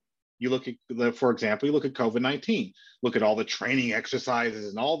does it. You look at, for example, you look at COVID-19. Look at all the training exercises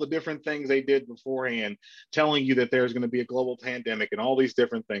and all the different things they did beforehand, telling you that there's going to be a global pandemic and all these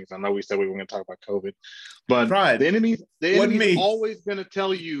different things. I know we said we were going to talk about COVID, but the enemy's always going to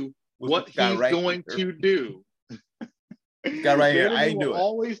tell you what he's going to do. Got right here. I will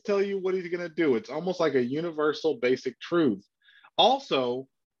always tell you what he's going to do. It's almost like a universal basic truth. Also,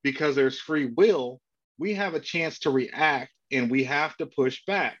 because there's free will, we have a chance to react and we have to push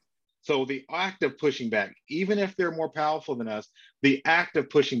back. So the act of pushing back, even if they're more powerful than us, the act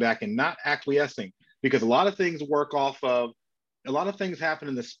of pushing back and not acquiescing, because a lot of things happen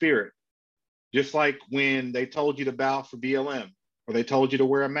in the spirit. Just like when they told you to bow for BLM or they told you to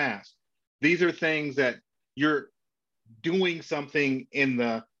wear a mask. These are things that you're doing something in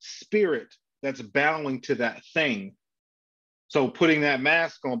the spirit that's bowing to that thing. So putting that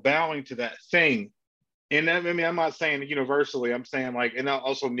mask on, bowing to that thing. And I mean, I'm not saying universally, I'm saying like, and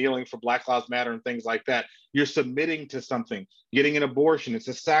also kneeling for Black Lives Matter and things like that. You're submitting to something. Getting an abortion, it's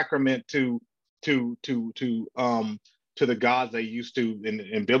a sacrament to the gods they used to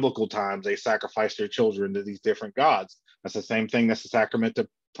in biblical times. They sacrificed their children to these different gods. That's the same thing. That's a sacrament to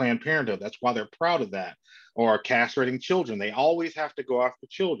Planned Parenthood. That's why they're proud of that. Or castrating children. They always have to go after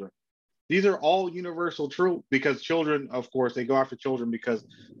children. These are all universal truth, because children, of course, they go after children because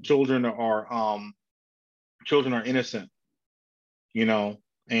children are innocent, you know,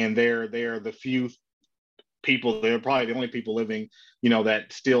 and they're the few people, they're probably the only people living, you know,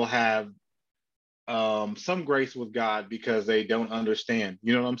 that still have some grace with God, because they don't understand,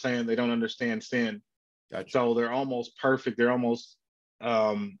 you know what I'm saying? They don't understand sin. Gotcha. So they're almost perfect. They're almost,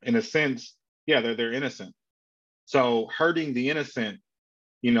 in a sense, they're innocent. So hurting the innocent,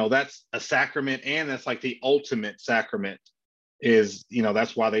 you know, that's a sacrament, and that's like the ultimate sacrament is, you know,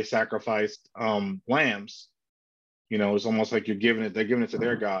 that's why they sacrificed lambs. You know, it's almost like they're giving it to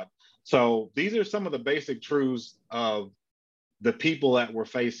their God. So these are some of the basic truths of the people that we're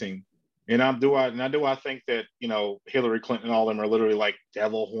facing. And I think that, you know, Hillary Clinton and all of them are literally like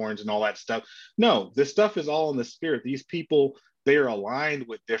devil horns and all that stuff. No, this stuff is all in the spirit. These people, they are aligned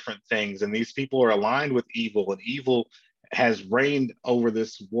with different things, and these people are aligned with evil, and evil has reigned over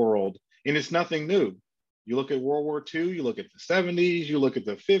this world, and it's nothing new. You look at World War II, you look at the 70s, you look at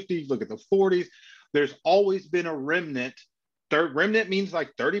the 50s, look at the 40s. There's always been a remnant. Remnant means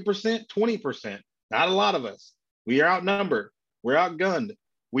like 30%, 20%. Not a lot of us. We are outnumbered. We're outgunned.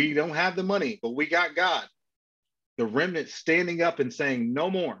 We don't have the money, but we got God. The remnant standing up and saying, no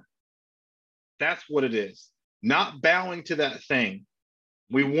more. That's what it is. Not bowing to that thing.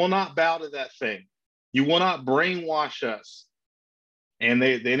 We will not bow to that thing. You will not brainwash us. And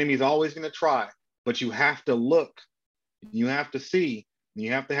the enemy's always going to try, but you have to look. You have to see.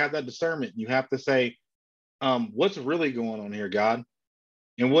 You have to have that discernment. You have to say, what's really going on here, God?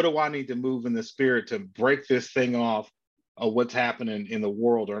 And what do I need to move in the spirit to break this thing off of what's happening in the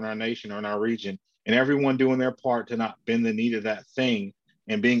world or in our nation or in our region? And everyone doing their part to not bend the knee to that thing,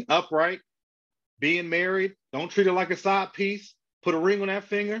 and being upright, being married. Don't treat her like a side piece. Put a ring on that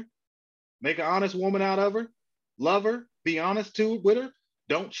finger. Make an honest woman out of her. Love her. Be honest with her.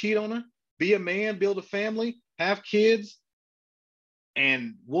 Don't cheat on her. Be a man. Build a family. Have kids.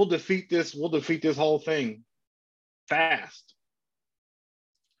 And we'll defeat this whole thing fast.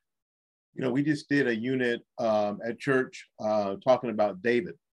 You know, we just did a unit at church talking about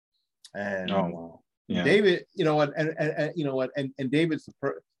David. And oh wow. Yeah. David, you know what, and you know what, and David's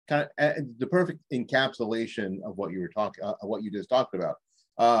the perfect encapsulation of what you were talking, what you just talked about.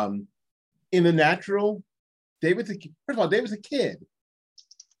 In the natural, first of all, David's a kid.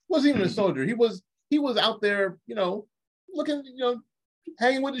 Wasn't even a soldier. He was out there, looking,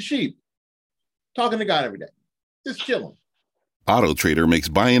 hanging with the sheep, talking to God every day, just chilling. AutoTrader makes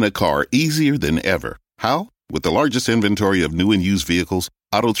buying a car easier than ever. How? With the largest inventory of new and used vehicles,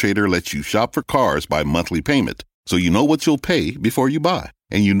 AutoTrader lets you shop for cars by monthly payment, so you know what you'll pay before you buy.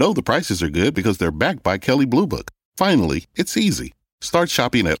 And you know the prices are good because they're backed by Kelley Blue Book. Finally, it's easy. Start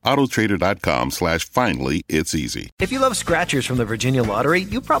shopping at autotrader.com/finally it's easy. If you love scratchers from the Virginia Lottery,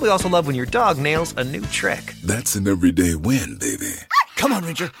 you probably also love when your dog nails a new trick. That's an everyday win, baby. Come on,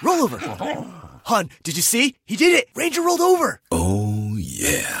 Ranger, roll over. Hon, did you see? He did it. Ranger rolled over. Oh,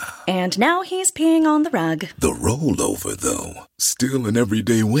 yeah. And now he's peeing on the rug. The rollover, though, still an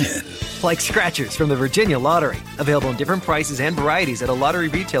everyday win. Like scratchers from the Virginia Lottery. Available in different prices and varieties at a lottery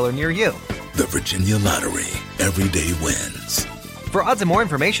retailer near you. The Virginia Lottery. Everyday wins. For odds and more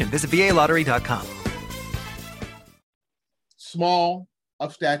information, visit VALottery.com. Small,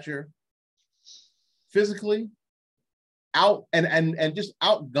 of stature, physically, out and just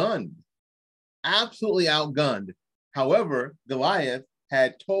outgunned. Absolutely outgunned. However, Goliath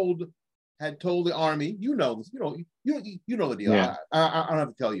had told the army, you know the deal. Yeah. I don't have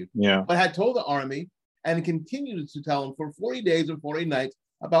to tell you. Yeah. But had told the army and continued to tell them for 40 days and 40 nights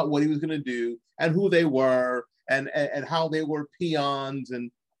about what he was going to do and who they were and how they were peons and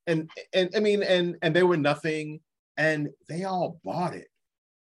I mean and they were nothing, and they all bought it.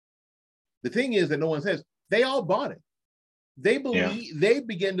 The thing is that no one says they all bought it. They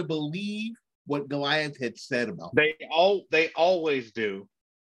began to believe what Goliath had said about them. They always do.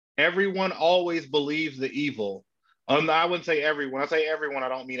 Everyone always believes the evil. I wouldn't say everyone. I say everyone. I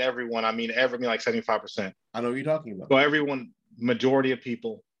don't mean everyone. I mean like 75%. I know what you're talking about. So everyone, majority of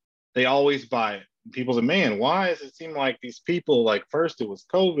people, they always buy it. People say, man, why does it seem like these people, like first it was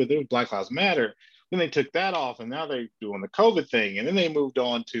COVID, there was Black Lives Matter, then they took that off, and now they're doing the COVID thing, and then they moved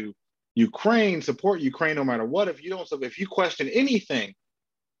on to Ukraine, support Ukraine no matter what. If you question anything,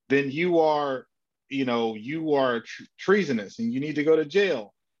 then you are treasonous and you need to go to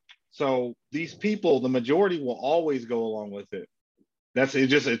jail. So these people, the majority will always go along with it.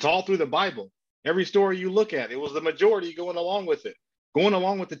 It's all through the Bible. Every story you look at, it was the majority going along with it, going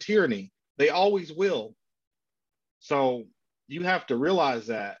along with the tyranny. They always will. So you have to realize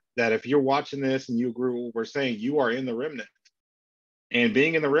that if you're watching this and you agree with what we're saying, you are in the remnant. And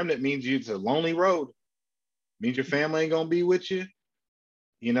being in the remnant means it's a lonely road. It means your family ain't gonna be with you.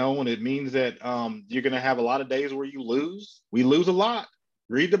 And it means that you're gonna have a lot of days where you lose. We lose a lot.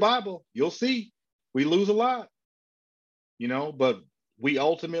 Read the Bible, you'll see. We lose a lot. But we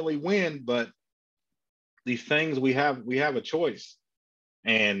ultimately win. But these things we have a choice.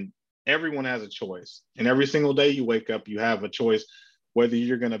 And everyone has a choice. And every single day you wake up, you have a choice whether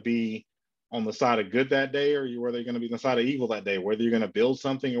you're going to be on the side of good that day or whether you're going to be on the side of evil that day, whether you're going to build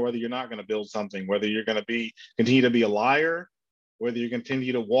something or whether you're not going to build something, whether you're going to continue to be a liar, whether you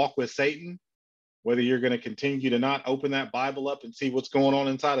continue to walk with Satan, whether you're going to continue to not open that Bible up and see what's going on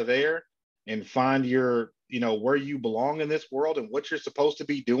inside of there and find where you belong in this world and what you're supposed to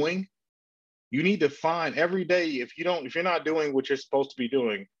be doing. You need to find every day, if you're not doing what you're supposed to be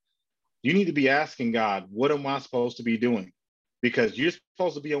doing, you need to be asking God, what am I supposed to be doing? Because you're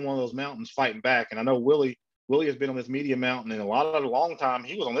supposed to be on one of those mountains fighting back. And I know Willie has been on this media mountain, and a long time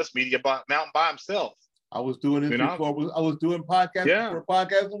he was on this media mountain by himself. I was doing it before. I was doing podcasts before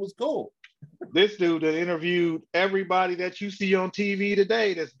podcasting was cool. This dude that interviewed everybody that you see on TV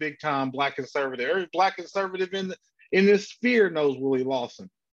today, that's big time Black conservative. Every Black conservative in this sphere knows Willie Lawson.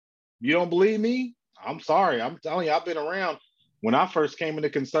 You don't believe me? I'm sorry. I'm telling you, I've been around. When I first came into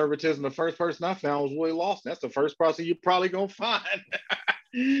conservatism, the first person I found was Willie Lawson. That's the first person you're probably going to find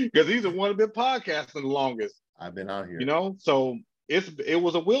because he's the one who's been podcasting the longest. I've been out here. So it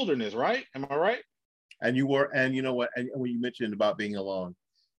was a wilderness, right? Am I right? And you were, and you know what? And when you mentioned about being alone,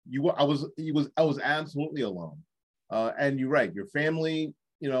 I was absolutely alone. And you're right. Your family,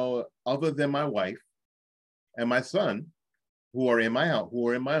 other than my wife and my son, who are in my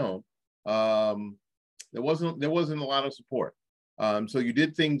home, there wasn't a lot of support. So you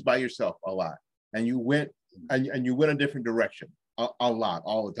did things by yourself a lot, and you went a different direction a lot,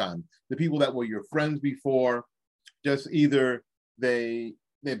 all the time. The people that were your friends before, just either they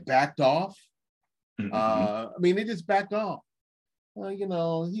backed off. They just backed off.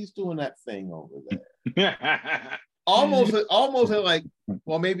 Well, he's doing that thing over there. almost like,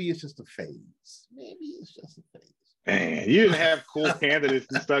 well, maybe it's just a phase. Man, you didn't have cool candidates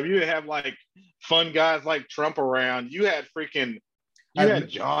and stuff. You didn't have like fun guys like Trump around. You had freaking You had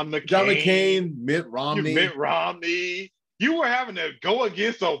John McCain. John McCain, Mitt Romney. Mitt Romney. You were having to go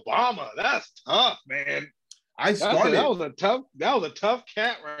against Obama. That's tough, man. That was a tough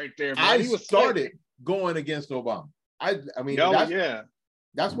cat right there, man. I started going against Obama. I mean,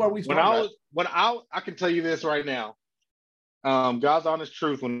 that's where we started. I can tell you this right now. God's honest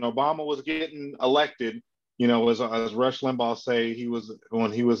truth. When Obama was getting elected, you know, as Rush Limbaugh say,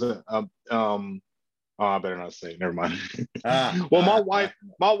 I better not say it. Never mind.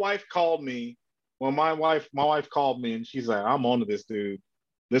 My wife called me. Well, my wife called me and she's like, I'm onto this dude.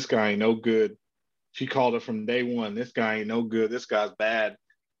 This guy ain't no good. She called it from day one. This guy ain't no good. This guy's bad.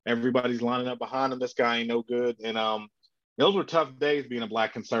 Everybody's lining up behind him. This guy ain't no good. And those were tough days being a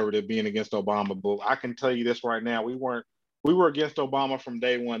Black conservative, being against Obama. But I can tell you this right now, we were against Obama from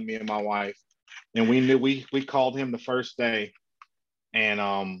day one, me and my wife. And we knew we called him the first day.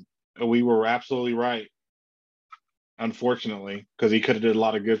 And we were absolutely right, unfortunately, because he could have did a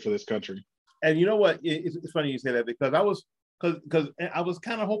lot of good for this country. And you know what? It's funny you say that because I was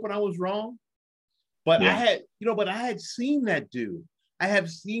kind of hoping I was wrong, but I had seen that dude. I have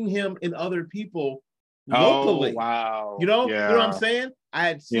seen him in other people locally. Oh, wow. You know what I'm saying? I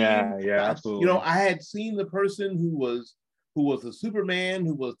had seen, absolutely. You know, I had seen the person who was the Superman,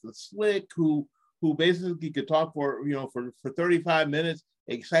 who was the slick, who basically could talk for 35 minutes,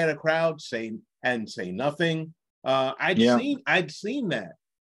 excite a crowd, say nothing. I'd seen that.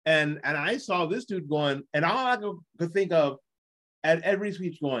 And I saw this dude going, and all I could think of at every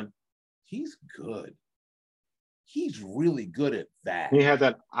speech going, he's good. He's really good at that. He had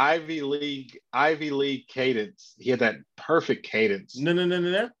that Ivy League cadence. He had that perfect cadence. No.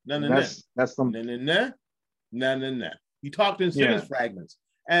 That's some. No. You talked in sentence fragments,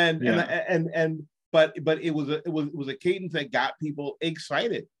 but it was a cadence that got people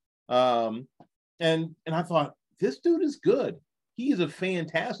excited. And I thought, this dude is good. He is a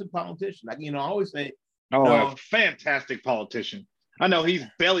fantastic politician. I always say, a fantastic politician. I know he's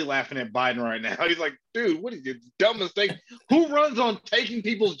belly laughing at Biden right now. He's like, dude, what is your dumb mistake? Who runs on taking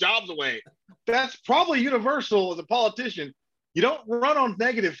people's jobs away? That's probably universal as a politician. You don't run on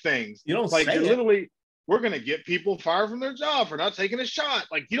negative things. You don't literally, we're going to get people fired from their job for not taking a shot.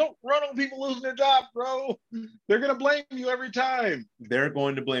 Like, you don't run on people losing their job, bro. They're going to blame you every time. They're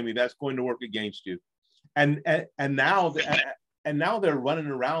going to blame you. That's going to work against you. And now they're running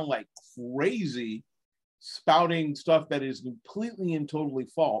around like crazy, spouting stuff that is completely and totally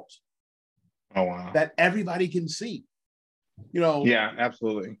false. Oh, wow. That everybody can see. Yeah,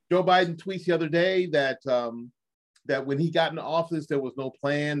 absolutely. Joe Biden tweets the other day that when he got into office, there was no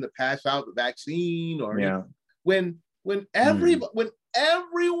plan to pass out the vaccine when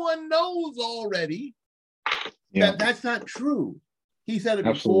everyone knows already that that's not true. He said it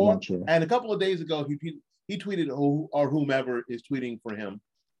before, and a couple of days ago he tweeted whomever is tweeting for him.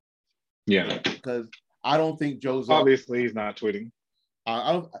 Yeah, because I don't think Joe's obviously he's not tweeting.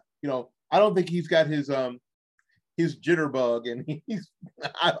 I don't think he's got his jitterbug, and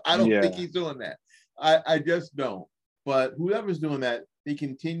I don't think he's doing that. I just don't. But whoever's doing that, they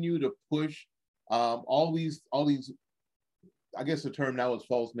continue to push all these. I guess the term now is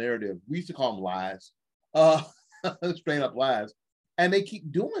false narrative. We used to call them lies, straight up lies, and they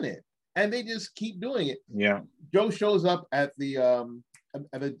keep doing it, and they just keep doing it. Yeah. Joe shows up at the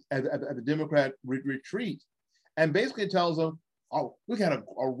Democrat retreat, and basically tells them, "Oh, we got a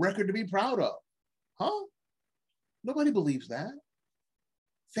record to be proud of." Huh? Nobody believes that.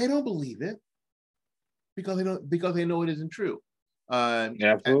 They don't believe it because they know it isn't true.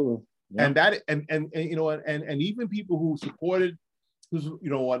 Absolutely. And even people who supported,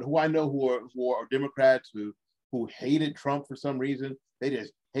 who I know who are Democrats who hated Trump for some reason. They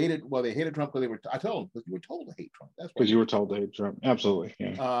just hated. Well, they hated Trump because I told them, because you were told to hate Trump. That's because you were told to hate Trump. Absolutely.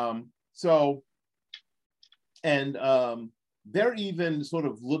 Yeah. They're even sort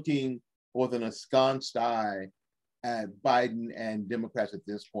of looking with an askance eye at Biden and Democrats at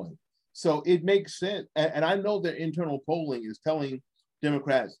this point. So it makes sense. And I know their internal polling is telling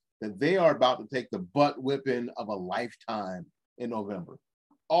Democrats that they are about to take the butt whipping of a lifetime in November.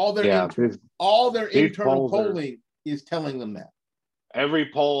 All their internal polling is telling them that.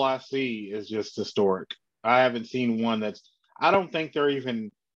 Every poll I see is just historic. I haven't seen one I don't think they're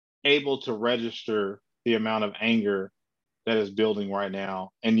even able to register the amount of anger that is building right now.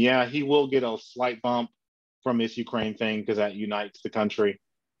 And yeah, he will get a slight bump from this Ukraine thing because that unites the country.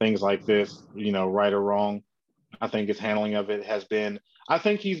 Things like this, right or wrong. I think his handling of it has been, I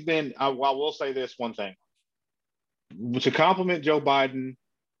will say this one thing. To compliment Joe Biden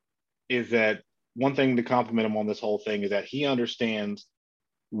is that one thing to compliment him on this whole thing is that he understands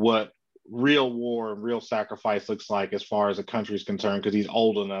what real war and real sacrifice looks like as far as the country is concerned, because he's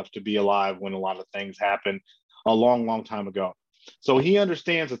old enough to be alive when a lot of things happened a long, long time ago. So he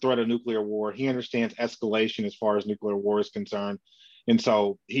understands the threat of nuclear war. He understands escalation as far as nuclear war is concerned. And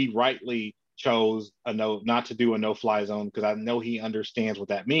so he rightly chose not to do a no-fly zone, because I know he understands what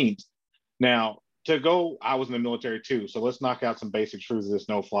that means. Now, I was in the military too, so let's knock out some basic truths of this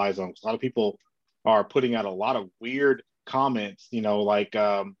no-fly zone. A lot of people are putting out a lot of weird comments, like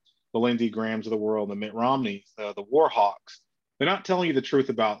the Lindsey Grahams of the world, the Mitt Romneys, the war hawks. They're not telling you the truth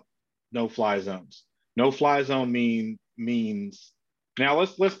about no-fly zones. No-fly zone means now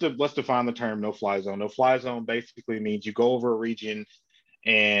let's define the term no-fly zone. No-fly zone basically means you go over a region,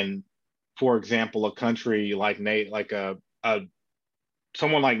 and for example, a country like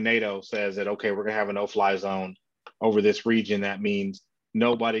someone like NATO says that, okay, we're gonna have a no-fly zone over this region. That means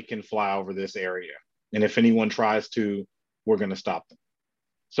nobody can fly over this area, and if anyone tries to, we're gonna stop them.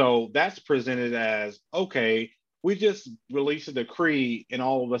 So that's presented as, okay, we just released a decree and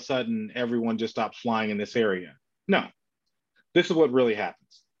all of a sudden everyone just stops flying in this area. No, this is what really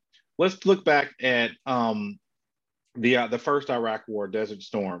happens. Let's look back at the first Iraq War, Desert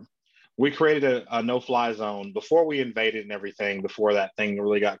Storm. We created a no-fly zone before we invaded and everything, before that thing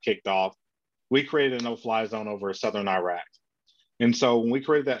really got kicked off. We created a no-fly zone over southern Iraq. And so when we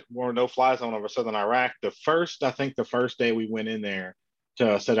created that no-fly zone over southern Iraq, the first day we went in there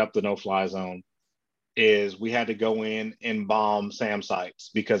to set up the no-fly zone is we had to go in and bomb SAM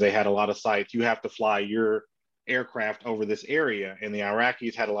sites, because they had a lot of sites. You have to fly your aircraft over this area, and the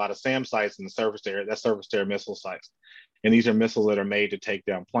Iraqis had a lot of SAM sites in the surface area. That's surface to air missile sites. And these are missiles that are made to take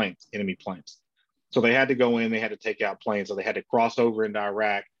down planes, enemy planes. So they had to go in, they had to take out planes. So they had to cross over into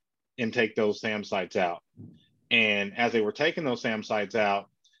Iraq and take those SAM sites out. And as they were taking those SAM sites out,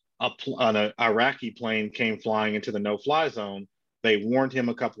 an Iraqi plane came flying into the no-fly zone. They warned him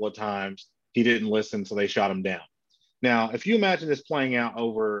a couple of times. He didn't listen, so they shot him down. Now, if you imagine this playing out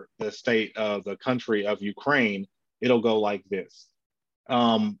over the state of the country of Ukraine, it'll go like this.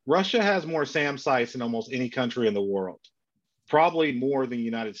 Russia has more SAM sites than almost any country in the world, probably more than the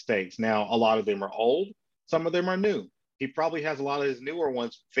United States. Now, a lot of them are old, some of them are new. He probably has a lot of his newer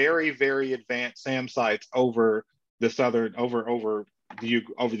ones, very, very advanced SAM sites over the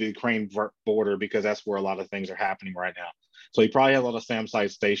Ukraine border, because that's where a lot of things are happening right now. So he probably has a lot of SAM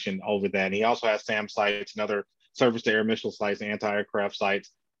sites stationed over that. And he also has SAM sites and other surface-to-air missile sites, anti-aircraft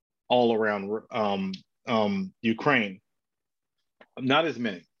sites all around Ukraine. Not as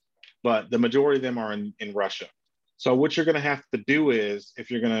many, but the majority of them are in Russia. So what you're going to have to do is, if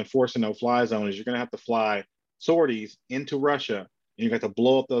you're going to enforce a no-fly zone, is you're going to have to fly sorties into Russia, and you're going to have to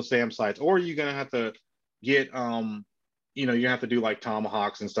blow up those SAM sites, or you're going to have to get, you have to do like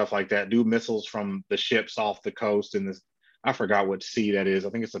Tomahawks and stuff like that, do missiles from the ships off the coast in this, I forgot what sea that is. I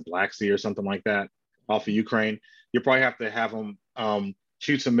think it's the Black Sea or something like that, off of Ukraine. You probably have to have them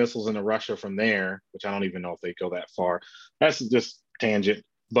shoot some missiles into Russia from there, which I don't even know if they go that far. That's just tangent.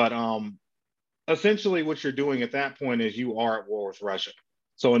 But essentially what you're doing at that point is you are at war with Russia.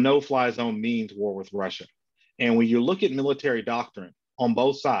 So a no-fly zone means war with Russia. And when you look at military doctrine on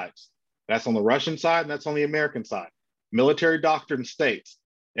both sides, that's on the Russian side and that's on the American side. Military doctrine states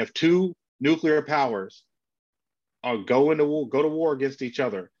if two nuclear powers go to war against each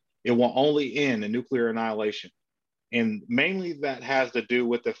other, it will only end in nuclear annihilation. And mainly that has to do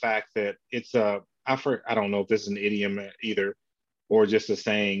with the fact that it's I don't know if this is an idiom either, or just a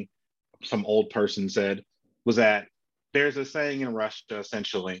saying some old person said, was that there's a saying in Russia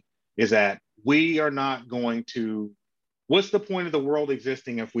essentially is that we are not going to, what's the point of the world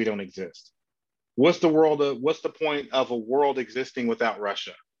existing if we don't exist? What's the point of a world existing without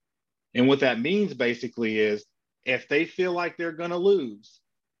Russia? And what that means basically is if they feel like they're going to lose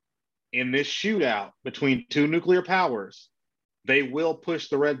in this shootout between two nuclear powers, they will push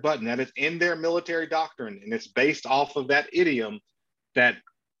the red button. That is in their military doctrine. And it's based off of that idiom that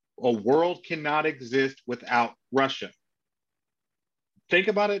a world cannot exist without Russia. Think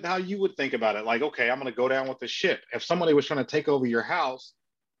about it how you would think about it. Like, okay, I'm going to go down with the ship. If somebody was trying to take over your house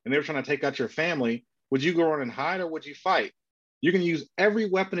and they were trying to take out your family, would you go run and hide or would you fight? You're going to use every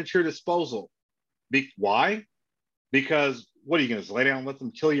weapon at your disposal. Why? Because what are you going to lay down and let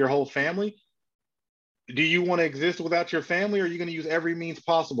them kill your whole family? Do you want to exist without your family, or are you going to use every means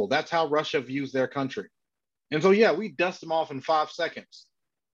possible? That's how Russia views their country. And so, yeah, we dust them off in 5 seconds.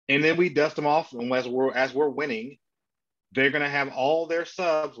 And then we dust them off, and as we're winning, they're going to have all their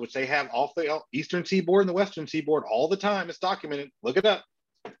subs, which they have off the eastern seaboard and the western seaboard all the time. It's documented. Look it up.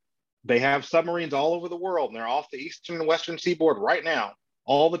 They have submarines all over the world, and they're off the eastern and western seaboard right now,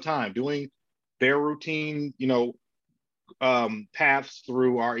 all the time, doing their routine, paths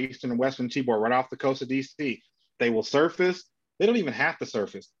through our eastern and western seaboard, right off the coast of DC. They will surface. They don't even have to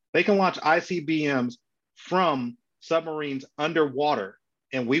surface. They can launch ICBMs from submarines underwater,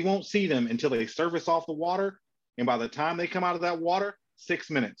 and we won't see them until they surface off the water. And by the time they come out of that water, 6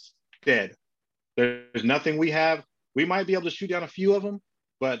 minutes, dead. There's nothing we have. We might be able to shoot down a few of them,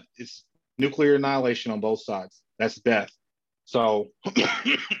 but it's nuclear annihilation on both sides. That's death. So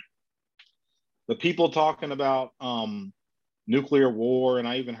the people talking about nuclear war, and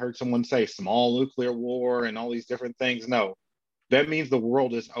I even heard someone say small nuclear war and all these different things. No, that means the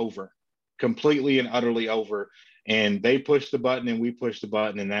world is over, completely and utterly over. And they push the button and we push the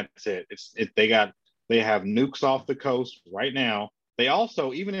button, and that's it. They have nukes off the coast right now. They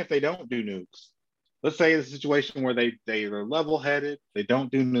also, even if they don't do nukes, let's say it's a situation where they are level-headed, they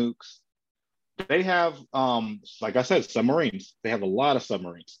don't do nukes. They have, like I said, submarines. They have a lot of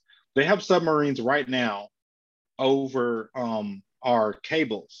submarines. They have submarines right now over our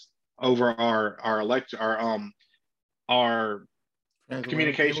cables, over our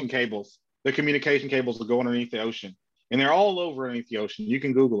communication cables. The communication cables that go underneath the ocean, and they're all over underneath the ocean. You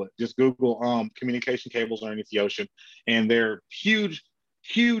can Google it. Just Google communication cables underneath the ocean, and they're huge,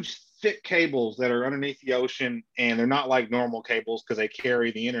 thick cables that are underneath the ocean, and they're not like normal cables because they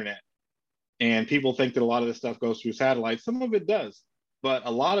carry the internet. And people think that a lot of this stuff goes through satellites. Some of it does, but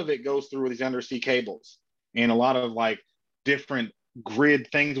a lot of it goes through these undersea cables, and a lot of like different grid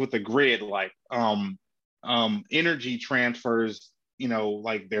things with the grid, like energy transfers. You know,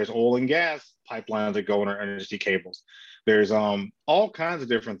 like there's oil and gas pipelines that go under undersea cables. There's all kinds of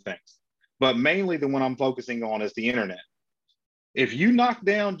different things, but mainly the one I'm focusing on is the internet. If you knock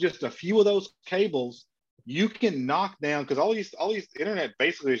down just a few of those cables, you can knock down, because all these internet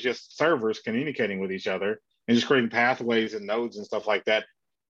basically is just servers communicating with each other and just creating pathways and nodes and stuff like that.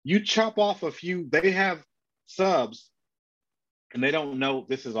 You chop off a few, they have subs, and they don't know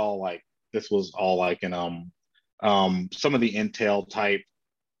this was all like in some of the intel type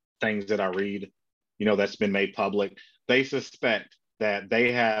things that I read, you know, that's been made public. They suspect that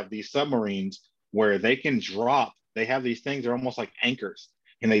they have these submarines where they can drop, they have these things, they're almost like anchors,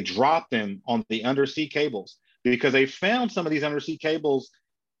 and they drop them on the undersea cables, because they found some of these undersea cables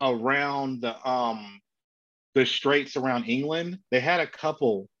around the straits around England. They had a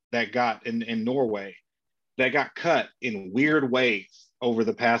couple that got in Norway that got cut in weird ways over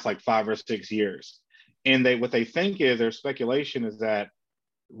the past like 5 or 6 years. And what they think is, their speculation is that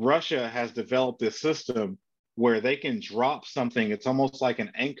Russia has developed this system where they can drop something. It's almost like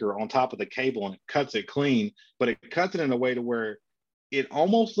an anchor on top of the cable, and it cuts it clean, but it cuts it in a way to where it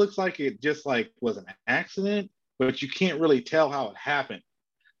almost looks like it just like was an accident, but you can't really tell how it happened.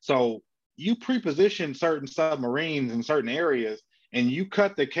 So you pre-position certain submarines in certain areas, and you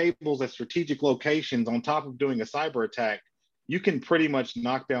cut the cables at strategic locations on top of doing a cyber attack. You can pretty much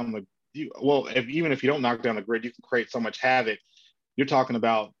knock down even if you don't knock down the grid, you can create so much havoc. You're talking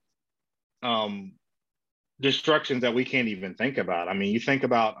about destructions that we can't even think about. I mean, you think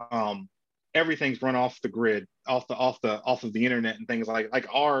about everything's run off the grid, off of the internet and things like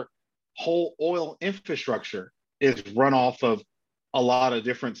our whole oil infrastructure is run off of a lot of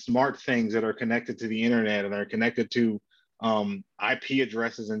different smart things that are connected to the internet and are connected to IP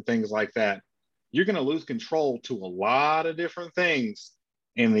addresses and things like that. You're going to lose control to a lot of different things.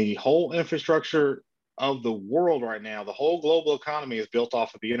 And the whole infrastructure of the world right now, the whole global economy is built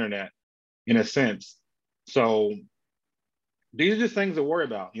off of the internet in a sense. So these are just things to worry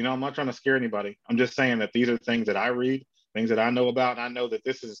about. You know, I'm not trying to scare anybody. I'm just saying that these are things that I read, things that I know about. And I know that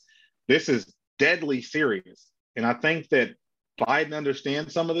this is deadly serious. And I think that Biden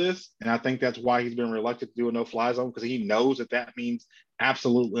understands some of this. And I think that's why he's been reluctant to do a no-fly zone, because he knows that means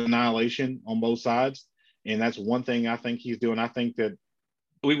absolute annihilation on both sides. And that's one thing I think he's doing. I think that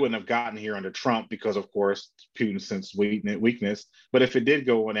we wouldn't have gotten here under Trump because, of course, Putin sensed weakness. But if it did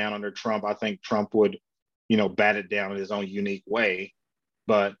go down under Trump, I think Trump would, you know, bat it down in his own unique way.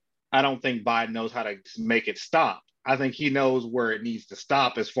 But I don't think Biden knows how to make it stop. I think he knows where it needs to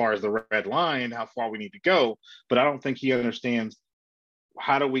stop as far as the red line, how far we need to go. But I don't think he understands,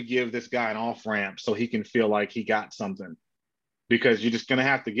 how do we give this guy an off-ramp so he can feel like he got something? Because you're just going to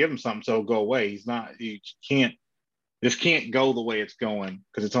have to give him something so it'll go away. This can't go the way it's going,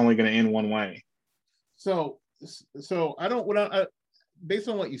 because it's only going to end one way. So based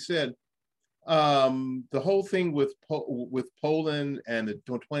on what you said, the whole thing with Poland and the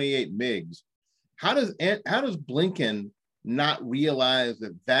 28 MiGs, how does Blinken not realize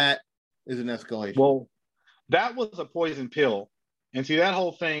that is an escalation? Well, that was a poison pill, and see, that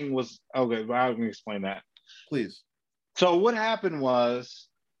whole thing was okay. I'm going to explain that, please. So what happened was,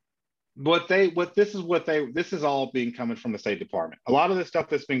 this is all being coming from the State Department. A lot of the stuff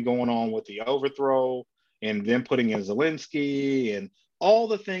that's been going on with the overthrow and them putting in Zelensky and all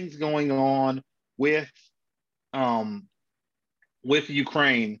the things going on um with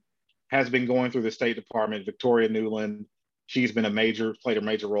Ukraine has been going through the State Department. Victoria Nuland, she's been played a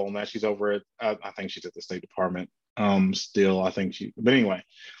major role in that. She's over at I think she's at the State Department still. But anyway,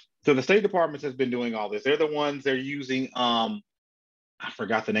 so the State Department has been doing all this. They're the ones they're using. I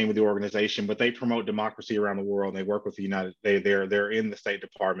forgot the name of the organization, but they promote democracy around the world. And they work with the they're in the State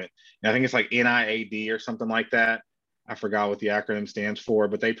Department. And I think it's like NIAD or something like that. I forgot what the acronym stands for,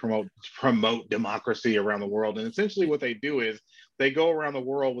 but they promote democracy around the world. And essentially what they do is they go around the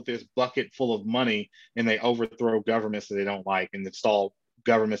world with this bucket full of money and they overthrow governments that they don't like and install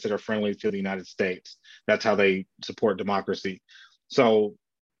governments that are friendly to the United States. That's how they support democracy. So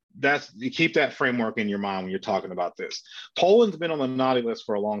you keep that framework in your mind when you're talking about this. Poland's been on the naughty list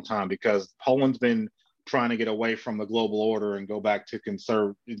for a long time because Poland's been trying to get away from the global order and go back to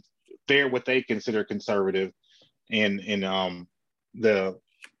what they consider conservative in the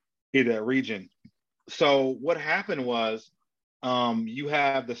region. So what happened was you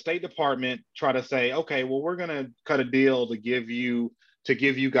have the State Department try to say, okay, well, we're going to cut a deal to give you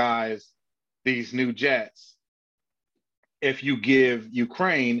guys these new jets if you give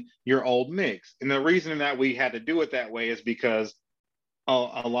Ukraine your old MiGs. And the reason that we had to do it that way is because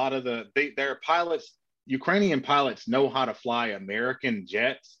a lot of their pilots, Ukrainian pilots, know how to fly American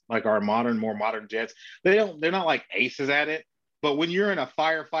jets, like our more modern jets. They're not like aces at it. But when you're in a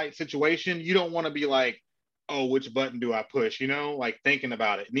firefight situation, you don't want to be like, oh, which button do I push? Like thinking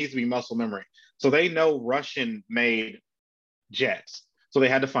about it. It needs to be muscle memory. So they know Russian-made jets. So they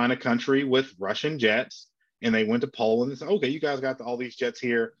had to find a country with Russian jets. And they went to Poland and said, okay, you guys got all these jets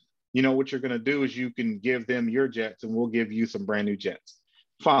here. What you're going to do is you can give them your jets and we'll give you some brand new jets.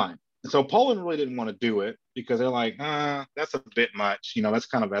 Fine. So Poland really didn't want to do it because they're like, that's a bit much. That's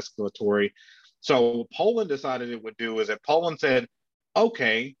kind of escalatory. So Poland decided it would do is that Poland said,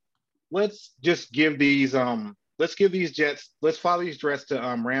 okay, let's just give these jets, let's fly these jets to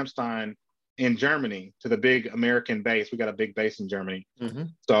Ramstein in Germany, to the big American base. We got a big base in Germany. Mm-hmm.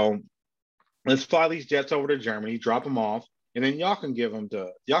 So let's fly these jets over to Germany, drop them off, and then y'all can give them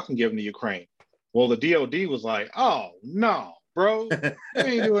to Ukraine. Well, the DOD was like, oh no, bro, we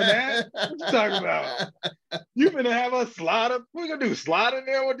ain't doing that. What you talking about? You gonna have us slide up? We're gonna do slide in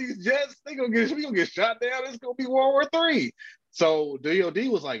there with these jets? We gonna get shot down. It's gonna be World War III. So DOD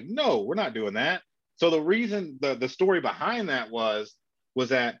was like, no, we're not doing that. So the reason, the story behind that was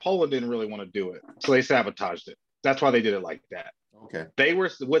that Poland didn't really want to do it, so they sabotaged it. That's why they did it like that. Okay. They were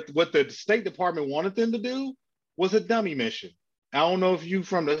what the State Department wanted them to do was a dummy mission. I don't know if you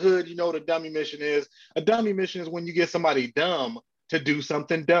from the hood, you know what a dummy mission is. A dummy mission is when you get somebody dumb to do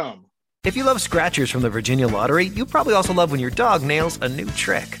something dumb. If you love scratchers from the Virginia Lottery, you probably also love when your dog nails a new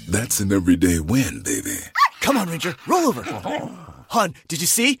trick. That's an everyday win, baby. Come on, Ranger, roll over. Hon, did you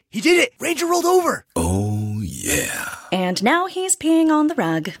see? He did it. Ranger rolled over. Oh, yeah. And now he's peeing on the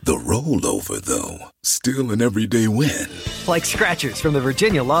rug. The rollover, though, still an everyday win. Like scratchers from the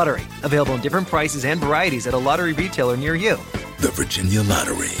Virginia Lottery. Available in different prices and varieties at a lottery retailer near you. The Virginia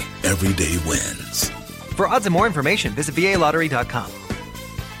Lottery. Everyday wins. For odds and more information, visit VALottery.com.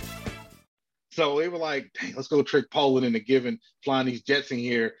 So they were like, dang, let's go trick Poland into flying these jets in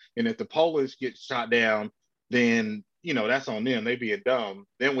here. And if the Polish get shot down, then that's on them. They being dumb.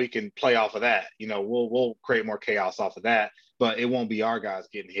 Then we can play off of that. We'll create more chaos off of that, but it won't be our guys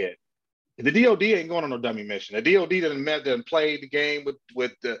getting hit. The DOD ain't going on no dummy mission. The DOD done played the game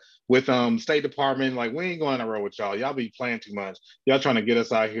with State Department. Like, we ain't going on the road with y'all. Y'all be playing too much. Y'all trying to get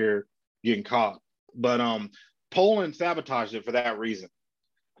us out here getting caught. But Poland sabotaged it for that reason.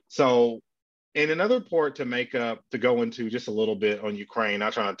 So, in another port to go into just a little bit on Ukraine,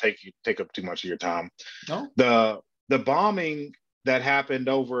 not trying to take up too much of your time. No. The bombing that happened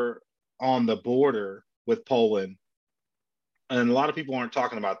over on the border with Poland, and a lot of people aren't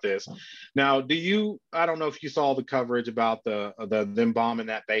talking about this. Now, I don't know if you saw the coverage about them bombing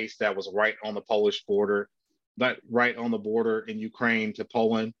that base that was right on the Polish border, right on the border in Ukraine to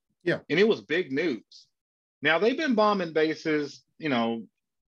Poland. Yeah. And it was big news. Now, they've been bombing bases,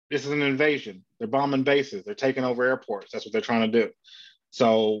 this is an invasion. They're bombing bases. They're taking over airports. That's what they're trying to do.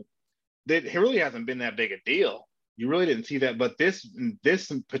 So it really hasn't been that big a deal. You really didn't see that. But this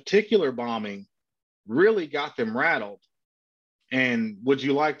particular bombing really got them rattled. And would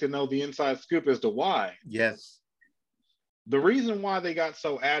you like to know the inside scoop as to why? Yes. The reason why they got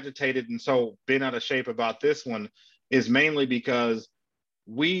so agitated and so bent out of shape about this one is mainly because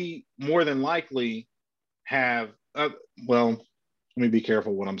we more than likely have, let me be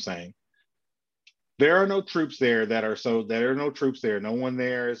careful what I'm saying. There are no troops there there are no troops there. No one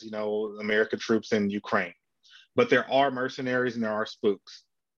there is, American troops in Ukraine. But there are mercenaries and there are spooks.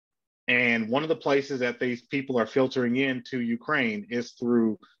 And one of the places that these people are filtering into Ukraine is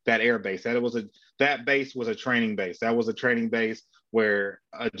through that air base. That base was a training base. That was a training base where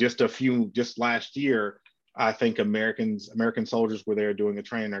just last year, I think American soldiers were there doing a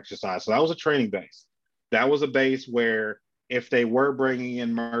training exercise. So that was a training base. That was a base where if they were bringing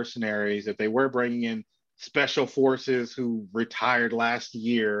in mercenaries, if they were bringing in special forces who retired last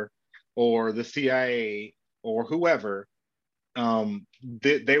year, or the CIA or whoever,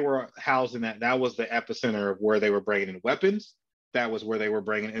 they were housed in that. That was the epicenter of where they were bringing in weapons. That was where they were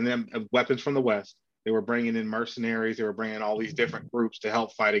bringing in weapons from the West. They were bringing in mercenaries. They were bringing all these different groups to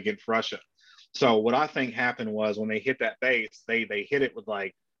help fight against Russia. So what I think happened was when they hit that base, they hit it with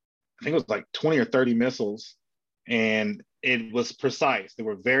I think it was like 20 or 30 missiles, and it was precise. They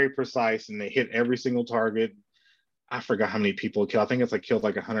were very precise, and they hit every single target. I forgot how many people it killed. I think it's killed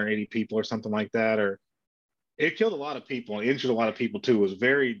 180 people or something like that, or it killed a lot of people and injured a lot of people too. It was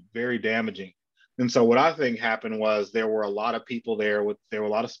very, very damaging. And so what I think happened was there were a lot of people there. There were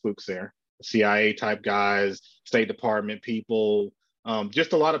a lot of spooks there, CIA type guys, State Department people,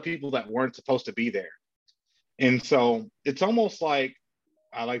 just a lot of people that weren't supposed to be there. And so it's almost like,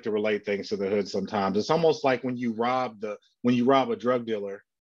 I like to relate things to the hood sometimes. It's almost like when you rob a drug dealer.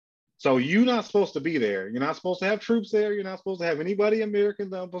 So you're not supposed to be there. You're not supposed to have troops there. You're not supposed to have anybody American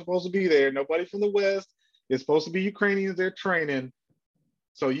that's supposed to be there. Nobody from the West. It's supposed to be Ukrainians they're training.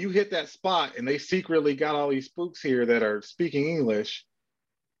 So you hit that spot and they secretly got all these spooks here that are speaking English.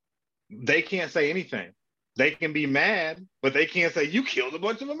 They can't say anything. They can be mad, but they can't say you killed a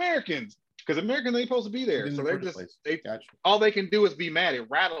bunch of Americans, because Americans ain't supposed to be there. So all they can do is be mad. It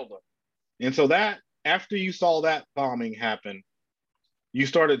rattled them. And so that after you saw that bombing happen, you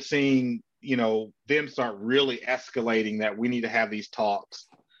started seeing, them start really escalating that we need to have these talks.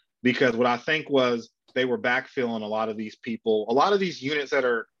 Because what I think was they were backfilling a lot of these people, a lot of these units that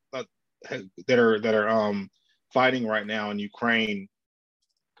are fighting right now in Ukraine.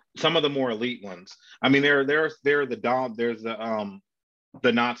 Some of the more elite ones. I mean, there's the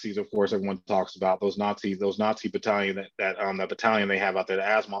Nazis, of course, everyone talks about those Nazi battalion that battalion they have out there, the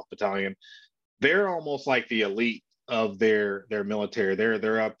Azov battalion. They're almost like the elite of their military.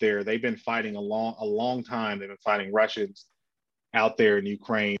 They're up there. They've been fighting a long time. They've been fighting Russians out there in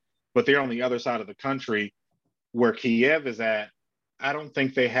Ukraine, but they're on the other side of the country where Kiev is at. I don't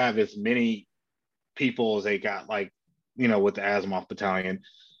think they have as many people as they got, with the Azov battalion.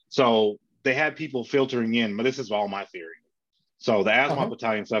 So they had people filtering in, but this is all my theory. So the Azov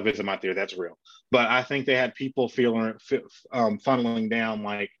battalion stuff isn't my theory, that's real. But I think they had people funneling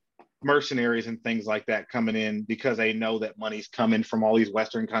down mercenaries and things like that coming in because they know that money's coming from all these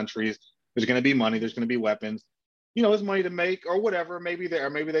Western countries. There's going to be money, there's going to be weapons. There's money to make or whatever. Maybe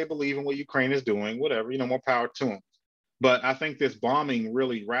they believe in what Ukraine is doing, whatever, more power to them. But I think this bombing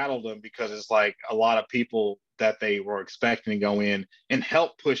really rattled them because it's a lot of people that they were expecting to go in and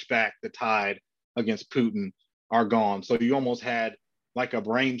help push back the tide against Putin are gone. So you almost had a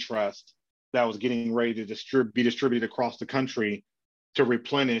brain trust that was getting ready to be distributed across the country to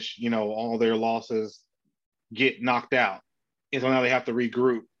replenish, all their losses get knocked out. And so now they have to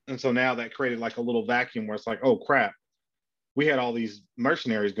regroup. And so now that created a little vacuum where it's oh crap, we had all these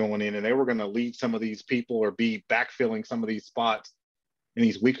mercenaries going in and they were going to lead some of these people or be backfilling some of these spots in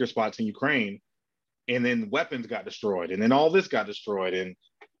these weaker spots in Ukraine. And then weapons got destroyed, and then all this got destroyed, and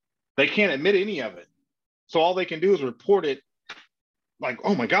they can't admit any of it. So all they can do is report it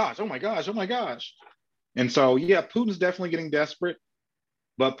oh my gosh, oh my gosh, oh my gosh. And so, yeah, Putin's definitely getting desperate,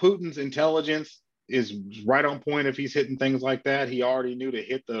 but Putin's intelligence is right on point if he's hitting things like that. He already knew to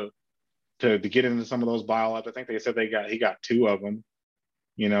hit to get into some of those biolabs. I think they said he got 2 of them,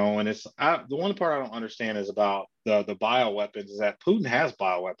 and it's the one part I don't understand is about the bioweapons is that Putin has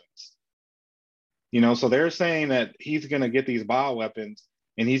bioweapons. So they're saying that he's going to get these bioweapons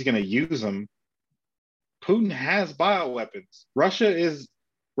and he's going to use them. Putin has bioweapons. Russia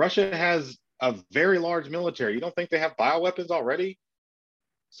has a very large military. You don't think they have bioweapons already?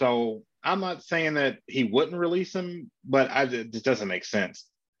 So I'm not saying that he wouldn't release them, but it just doesn't make sense.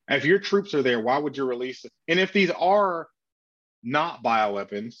 If your troops are there, why would you release it? And if these are not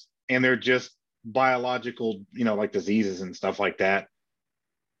bioweapons and they're just biological, diseases and stuff like that,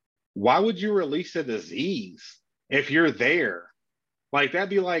 why would you release a disease if you're there? That'd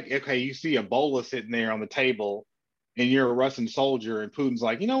be okay, you see Ebola sitting there on the table and you're a Russian soldier and Putin's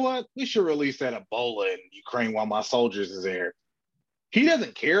you know what? We should release that Ebola in Ukraine while my soldiers is there. He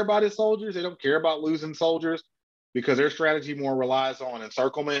doesn't care about his soldiers. They don't care about losing soldiers because their strategy more relies on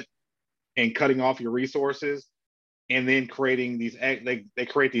encirclement and cutting off your resources, and then creating these, they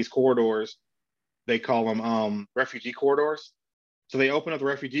create these corridors. They call them refugee corridors. So they open up the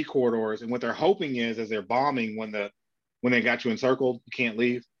refugee corridors, and what they're hoping is, as they're bombing, when they got you encircled, you can't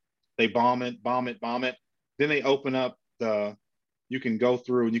leave. They bomb it. Then they open up you can go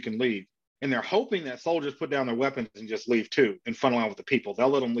through and you can leave. And they're hoping that soldiers put down their weapons and just leave too, and funnel out with the people. They'll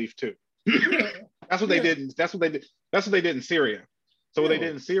let them leave too. That's what they did. That's what they did. That's what they did in Syria. So what they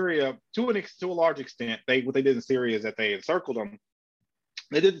did in Syria, to a large extent, what they did in Syria is that they encircled them.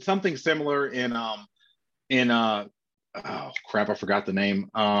 They did something similar in oh crap, I forgot the name.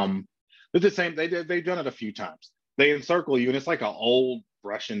 It's the same. They've done it a few times. They encircle you, and it's like an old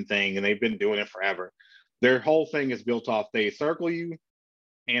Russian thing, and they've been doing it forever. Their whole thing is built off, they circle you,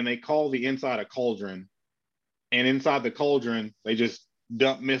 and they call the inside a cauldron. And inside the cauldron, they just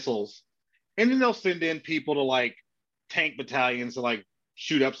dump missiles. And then they'll send in people to like tank battalions to like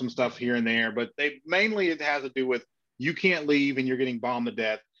shoot up some stuff here and there. But it has to do with, you can't leave and you're getting bombed to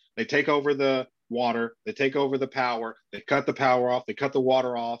death. They take over the water, they take over the power, they cut the power off, they cut the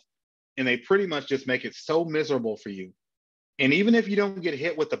water off, and they pretty much just make it so miserable for you. And even if you don't get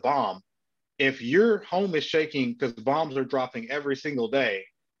hit with the bomb, if your home is shaking because the bombs are dropping every single day,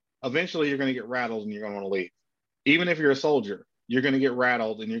 eventually you're going to get rattled and you're going to want to leave. Even if you're a soldier, you're going to get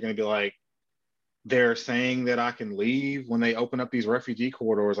rattled and you're going to be like, they're saying that I can leave when they open up these refugee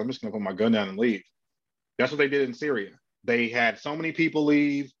corridors. I'm just going to put my gun down and leave. That's what they did in Syria. They had so many people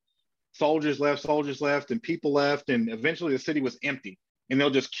leave, soldiers left, and people left, and eventually the city was empty. And they'll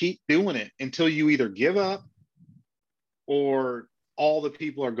just keep doing it until you either give up or all the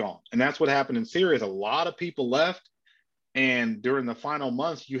people are gone. And that's what happened in Syria, is a lot of people left. And during the final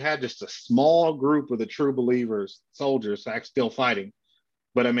months, you had just a small group of the true believers, soldiers, still fighting.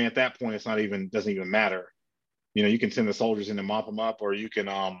 But I mean, at that point, doesn't even matter. You know, you can send the soldiers in to mop them up, or you can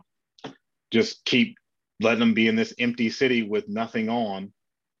just keep letting them be in this empty city with nothing on.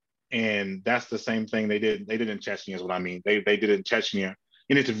 And that's the same thing they did. They did in Chechnya is what I mean. They did it in Chechnya,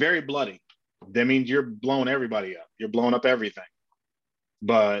 and it's very bloody. That means you're blowing everybody up. You're blowing up everything.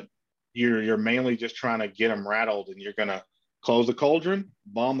 But you're mainly just trying to get them rattled, and you're gonna close the cauldron,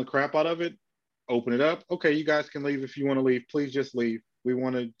 bomb the crap out of it, open it up. Okay, you guys can leave if you want to leave. Please just leave. We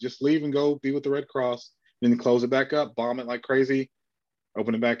want to just leave and go be with the Red Cross. Then close it back up, bomb it like crazy,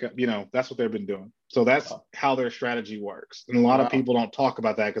 open it back up. You know, that's what they've been doing. So that's how their strategy works. And a lot of people don't talk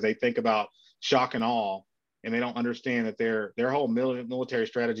about that because they think about shock and awe, and they don't understand that their whole military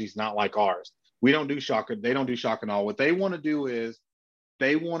strategy is not like ours. We don't do shock. They don't do shock and awe. What they want to do is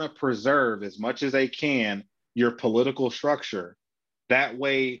they want to preserve as much as they can your political structure. That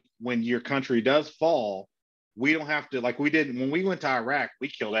way, when your country does fall, we don't have to, like we did when we went to Iraq, we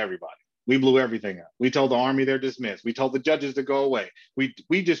killed everybody. We blew everything up. We told the army they're dismissed. We told the judges to go away.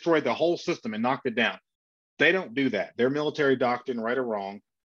 We destroyed the whole system and knocked it down. They don't do that. Their military doctrine, right or wrong,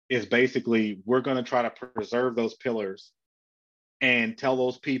 is basically, we're going to try to preserve those pillars and tell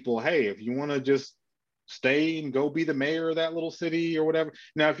those people, hey, if you want to just stay and go be the mayor of that little city or whatever.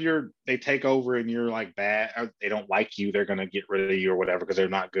 Now, if they take over and you're like bad, or they don't like you, they're going to get rid of you or whatever, because they're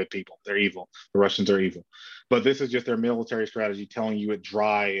not good people. They're evil. The Russians are evil. But this is just their military strategy, telling you it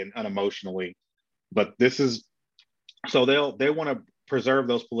dry and unemotionally. But this is, so they want to preserve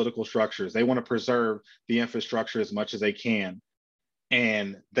those political structures. They want to preserve the infrastructure as much as they can.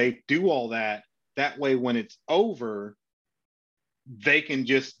 And they do all that. That way, when it's over,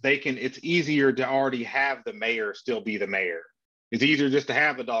 it's easier to already have the mayor still be the mayor. It's easier just to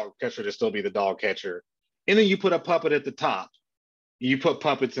have the dog catcher to still be the dog catcher. And then you put a puppet at the top. You put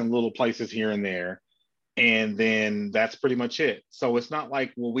puppets in little places here and there. And then that's pretty much it. So it's not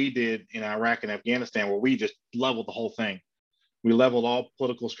like what we did in Iraq and Afghanistan, where we just leveled the whole thing. We leveled all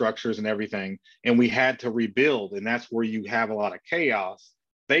political structures and everything, and we had to rebuild. And that's where you have a lot of chaos.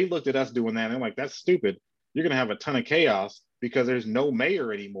 They looked at us doing that and they're like, that's stupid. You're going to have a ton of chaos because there's no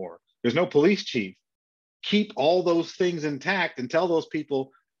mayor anymore. There's no police chief. Keep all those things intact and tell those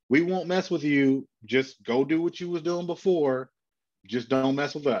people, we won't mess with you. Just go do what you was doing before. Just don't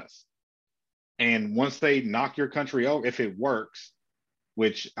mess with us. And once they knock your country over, if it works,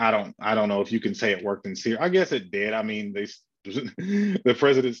 which I don't know if you can say it worked in Syria. I guess it did. I mean, the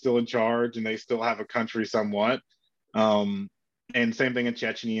president's still in charge and they still have a country somewhat. And same thing in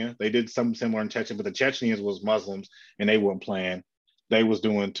Chechnya. They did something similar in Chechnya, but the Chechens was Muslims and they weren't playing. They was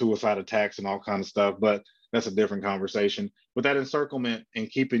doing suicide attacks and all kinds of stuff, but that's a different conversation. But that encirclement and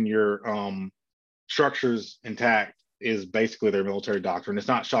keeping your structures intact is basically their military doctrine. It's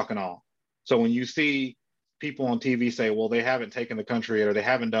not shock and awe. So when you see people on TV say, well, they haven't taken the country yet, or they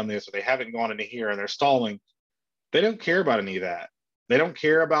haven't done this, or they haven't gone into here and they're stalling, they don't care about any of that. They don't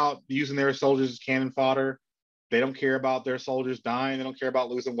care about using their soldiers as cannon fodder. They don't care about their soldiers dying. They don't care about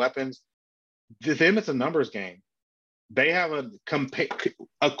losing weapons. To them, it's a numbers game. They have a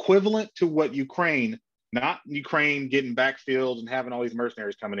equivalent to what Ukraine, not Ukraine getting backfilled and having all these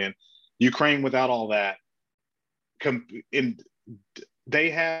mercenaries coming in. Ukraine without all that. They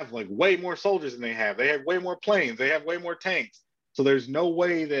have like way more soldiers than they have. They have way more planes. They have way more tanks. So there's no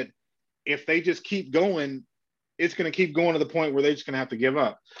way that if they just keep going, it's going to keep going to the point where they're just going to have to give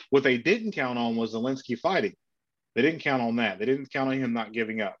up. What they didn't count on was Zelensky fighting. They didn't count on that. They didn't count on him not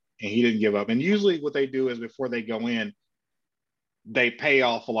giving up, and he didn't give up. And usually what they do is before they go in, they pay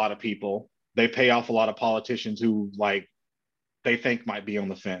off a lot of people. They pay off a lot of politicians who like they think might be on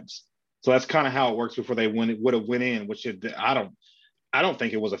the fence. So that's kind of how it works before they would have went in, which I don't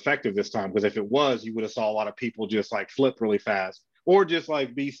think it was effective this time, because if it was, you would have saw a lot of people just like flip really fast or just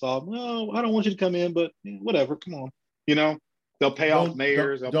like be soft. No, I don't want you to come in, but whatever, come on. You know, they'll pay off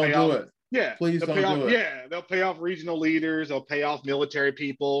mayors. They'll pay off, yeah, please don't do it. Yeah, they'll pay off regional leaders. They'll pay off military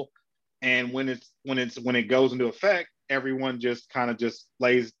people. And when it goes into effect, everyone just kind of just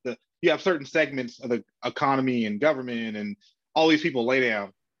lays you have certain segments of the economy and government and all these people lay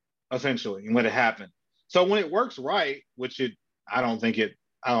down essentially and let it happen. So when it works right, which I don't think you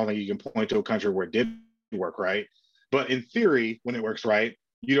can point to a country where it did work right. But in theory, when it works right,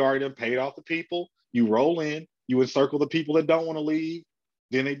 you'd already done paid off the people. You roll in, you encircle the people that don't want to leave.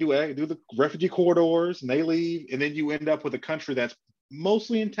 Then they do the refugee corridors and they leave. And then you end up with a country that's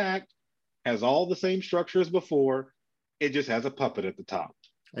mostly intact, has all the same structure as before. It just has a puppet at the top.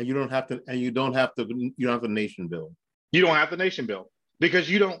 And you don't have to nation build. You don't have the nation build because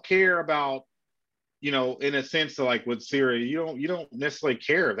you don't care about, you know, in a sense, like with Syria, you don't necessarily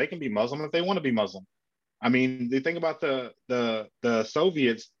care. They can be Muslim if they want to be Muslim. I mean, the thing about the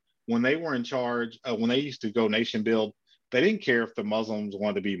Soviets, when they were in charge, when they used to go nation build, they didn't care if the Muslims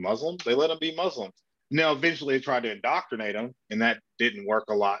wanted to be Muslims. They let them be Muslims. Now, eventually they tried to indoctrinate them, and that didn't work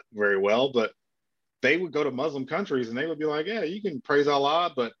very well. But they would go to Muslim countries, and they would be like, yeah, you can praise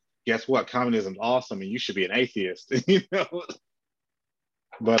Allah, but guess what? Communism's awesome, and you should be an atheist, you know?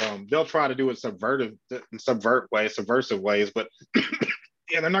 But they'll try to do it subversive ways. But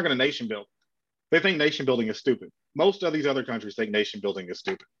yeah, they're not going to nation build. They think nation building is stupid. Most of these other countries think nation building is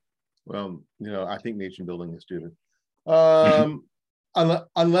stupid. Well, you know, I think nation building is stupid.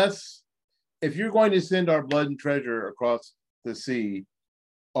 Unless if you're going to send our blood and treasure across the sea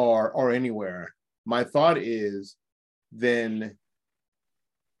or anywhere, my thought is then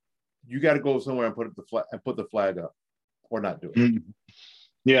you got to go somewhere and put the flag up, or not do it. Mm-hmm.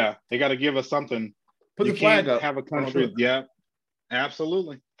 Yeah, they got to give us something. Put the flag up. Have a country. Yeah,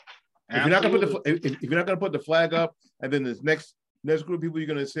 absolutely. If you're not going to put the flag up, and then this next group of people you're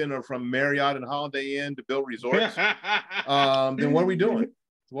going to send are from Marriott and Holiday Inn to build resorts, then what are we doing?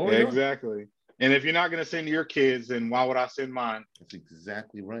 Exactly. And if you're not going to send your kids, then why would I send mine? That's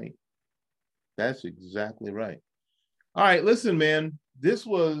exactly right. All right, listen, man. This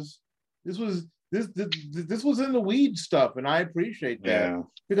was in the weed stuff, and I appreciate that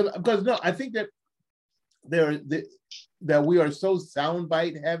because no, I think that that we are so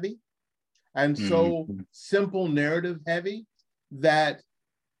soundbite heavy and so simple narrative heavy that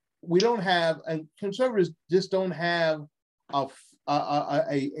we don't have, and conservatives just don't have a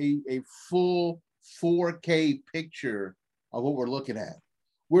full 4K picture of what we're looking at.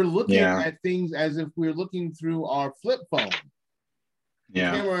 We're looking at things as if we're looking through our flip phone.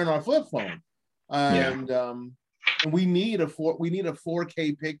 Camera in our flip phone. And we need a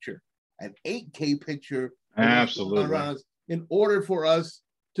 4K picture, an 8K picture absolutely around us, in order for us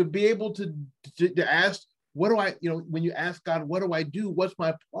to be able to ask, what do I, when you ask God, what do I do? What's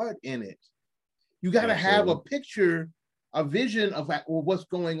my part in it? You got to have a picture, a vision of what's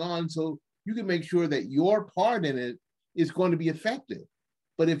going on, so you can make sure that your part in it is going to be effective.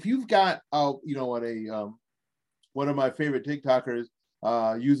 But if you've got, one of my favorite TikTokers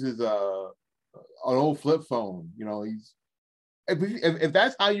uses an old flip phone. If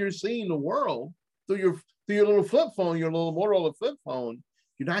that's how you're seeing the world through your little flip phone, your little Motorola flip phone,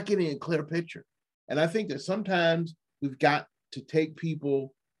 you're not getting a clear picture. And I think that sometimes we've got to take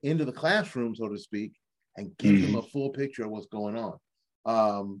people into the classroom, so to speak, and give them a full picture of what's going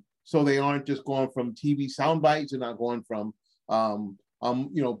on. So they aren't just going from TV sound bites, they're not going from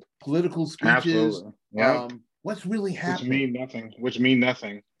political speeches. What's really happening? Which mean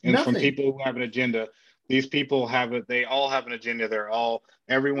nothing. And from people who have an agenda. These people they all have an agenda.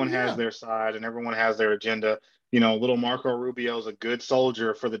 Everyone has their side and everyone has their agenda. Little Marco Rubio is a good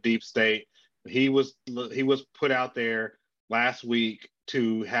soldier for the deep state. He was put out there last week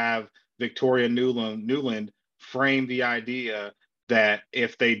to have Victoria Nuland frame the idea that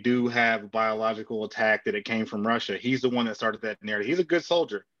if they do have a biological attack, that it came from Russia. He's the one that started that narrative. He's a good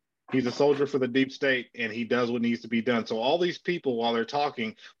soldier. He's a soldier for the deep state, and he does what needs to be done. So all these people, while they're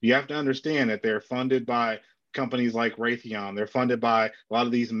talking, you have to understand that they're funded by companies like Raytheon. They're funded by a lot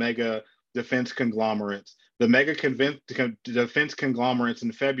of these mega defense conglomerates. The mega defense conglomerates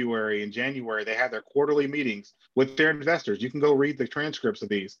in February and January, they had their quarterly meetings with their investors. You can go read the transcripts of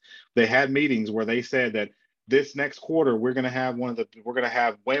these. They had meetings where they said that this next quarter we're going to have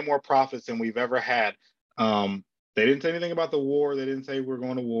way more profits than we've ever had. They didn't say anything about the war. They didn't say we're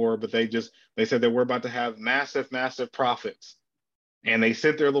going to war, but they said that we're about to have massive profits. And they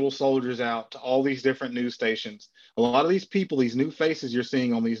sent their little soldiers out to all these different news stations. A lot of these people, these new faces you're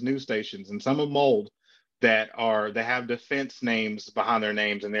seeing on these news stations, and some of them old, that have defense names behind their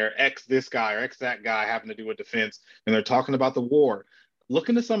names, and they're ex this guy or ex that guy having to do with defense, and they're talking about the war. Look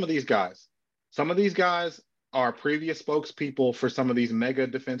into some of these guys. Some of these guys are previous spokespeople for some of these mega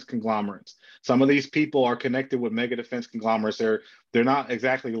defense conglomerates. Some of these people are connected with mega defense conglomerates. They're not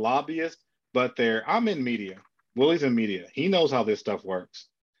exactly lobbyists, but I'm in media. Willie's in media. He knows how this stuff works.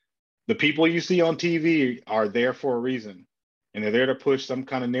 The people you see on TV are there for a reason, and they're there to push some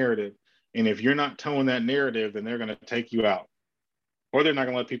kind of narrative. And if you're not towing that narrative, then they're going to take you out, or they're not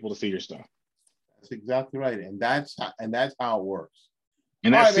going to let people to see your stuff. That's exactly right, and that's how it works.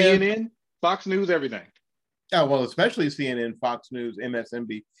 And that's right, CNN, Fox News, everything. Yeah, well, especially CNN, Fox News,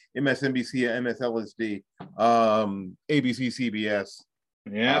 MSNBC, MSLSD, ABC, CBS.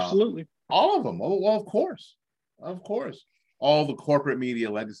 Yeah, absolutely. All of them. Oh, well, of course. All the corporate media,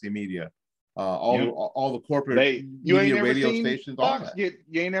 legacy media, all the corporate media, radio stations. Fox you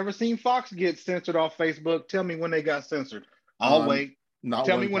ain't never seen Fox get censored off Facebook. Tell me when they got censored. I'll wait.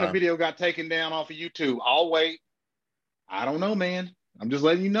 Tell me when a video got taken down off of YouTube. I'll wait. I don't know, man. I'm just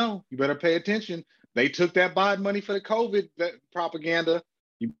letting you know. You better pay attention. They took that Biden money for the COVID propaganda.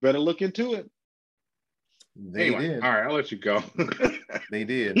 You better look into it. They did. All right, I'll let you go. They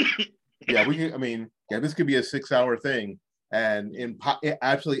did. Yeah, this could be a 6-hour thing, and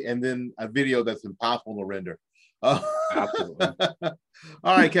and then a video that's impossible to render. Absolutely.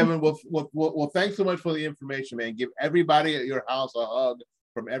 All right, Kevin. Well, thanks so much for the information, man. Give everybody at your house a hug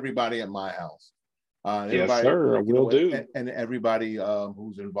from everybody at my house. Yes, sir. I will do. And everybody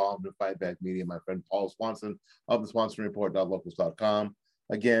who's involved in Fight Back Media, my friend Paul Swanson of the SwansonReport.locals.com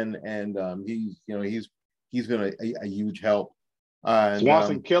again, and he's been a huge help.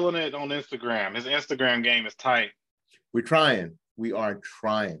 Swanson killing it on Instagram. His Instagram game is tight. We're trying. We are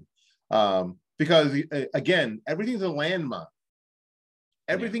trying. Because again, everything's a landmine.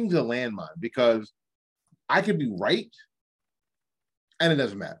 Everything's a landmine because I could be right, and it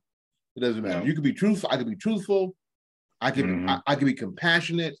doesn't matter. It doesn't matter. No. You could be truthful. I could be truthful. I could I could be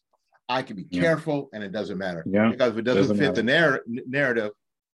compassionate. I could be careful, and it doesn't matter. Yeah. Because if it doesn't fit the narrative,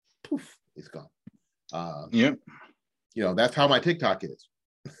 poof, it's gone. That's how my TikTok is.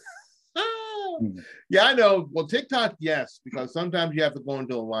 Yeah, I know. Well, TikTok, yes, because sometimes you have to go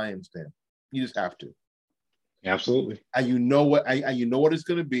into a lion's den. You just have to. Absolutely. And you know what it's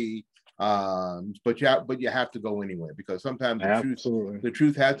going to be. But you have to go anyway, because sometimes the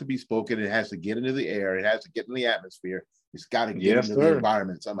truth has to be spoken. It has to get into the air. It has to get in the atmosphere. It's got to get into the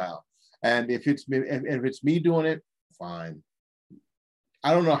environment somehow. And if it's me doing it, fine.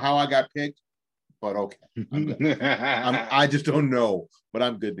 I don't know how I got picked, but okay. I'm good. I just don't know, but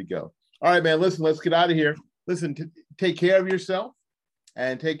I'm good to go. All right, man. Listen, let's get out of here. Listen, take care of yourself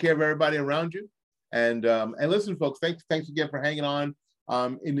and take care of everybody around you. And listen, folks, thanks again for hanging on.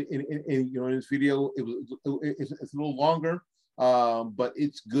 In this video, it's a little longer, but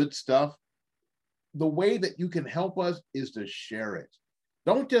it's good stuff. The way that you can help us is to share it.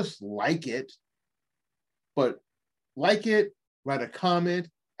 Don't just like it, but like it, write a comment,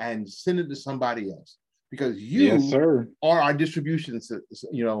 and send it to somebody else, because you are our distribution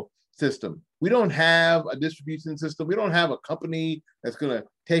system. We don't have a distribution system. We don't have a company that's gonna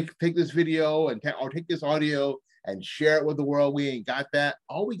take this video or take this audio and share it with the world. We ain't got that.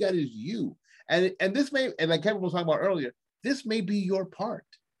 All we got is you. And this may, and like Kevin was talking about earlier, this may be your part.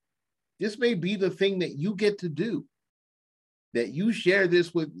 This may be the thing that you get to do. That you share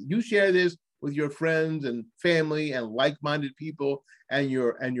this with your friends and family and like-minded people and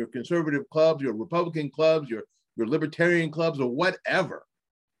your conservative clubs, your Republican clubs, your libertarian clubs, or whatever.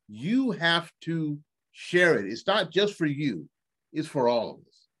 You have to share it. It's not just for you, it's for all of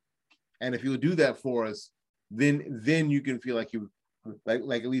us. And if you'll do that for us, then you can feel like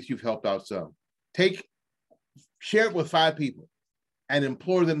at least you've helped out some. Share it with 5 people and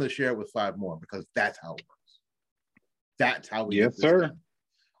implore them to share it with 5 more, because that's how it works. That's how we Yes, sir.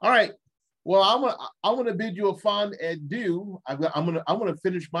 All right. Well, I'm gonna bid you a fond adieu. I'm gonna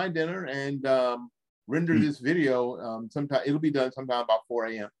finish my dinner and render this video. Sometime it'll be done sometime about 4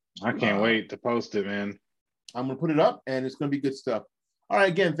 a.m. I can't wait to post it, man. I'm gonna put it up, and it's gonna be good stuff. All right,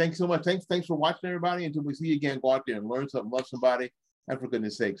 again, thanks so much. Thanks for watching, everybody. Until we see you again, go out there and learn something, love somebody, and for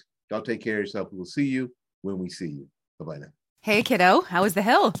goodness sakes, y'all take care of yourself. We will see you when we see you. Bye-bye now. Hey, kiddo, how was the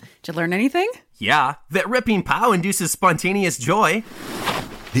hill? Did you learn anything? Yeah, that ripping pow induces spontaneous joy.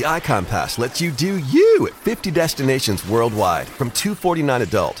 The Icon Pass lets you do you at 50 destinations worldwide from $249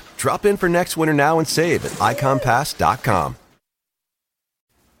 adult. Drop in for next winter now and save at iconpass.com.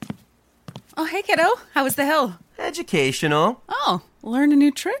 Oh, hey, kiddo, how was the hill? Educational. Oh, learn a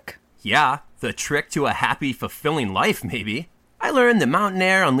new trick? Yeah, the trick to a happy, fulfilling life, maybe. I learned that mountain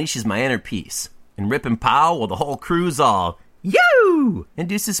air unleashes my inner peace. And ripping pow, well, the whole crew's all, you!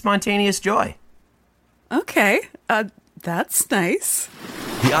 Induces spontaneous joy. Okay, that's nice.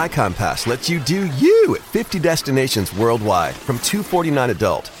 The Icon Pass lets you do you at 50 destinations worldwide from $249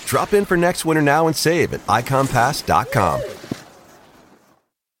 adult. Drop in for next winter now and save at iconpass.com.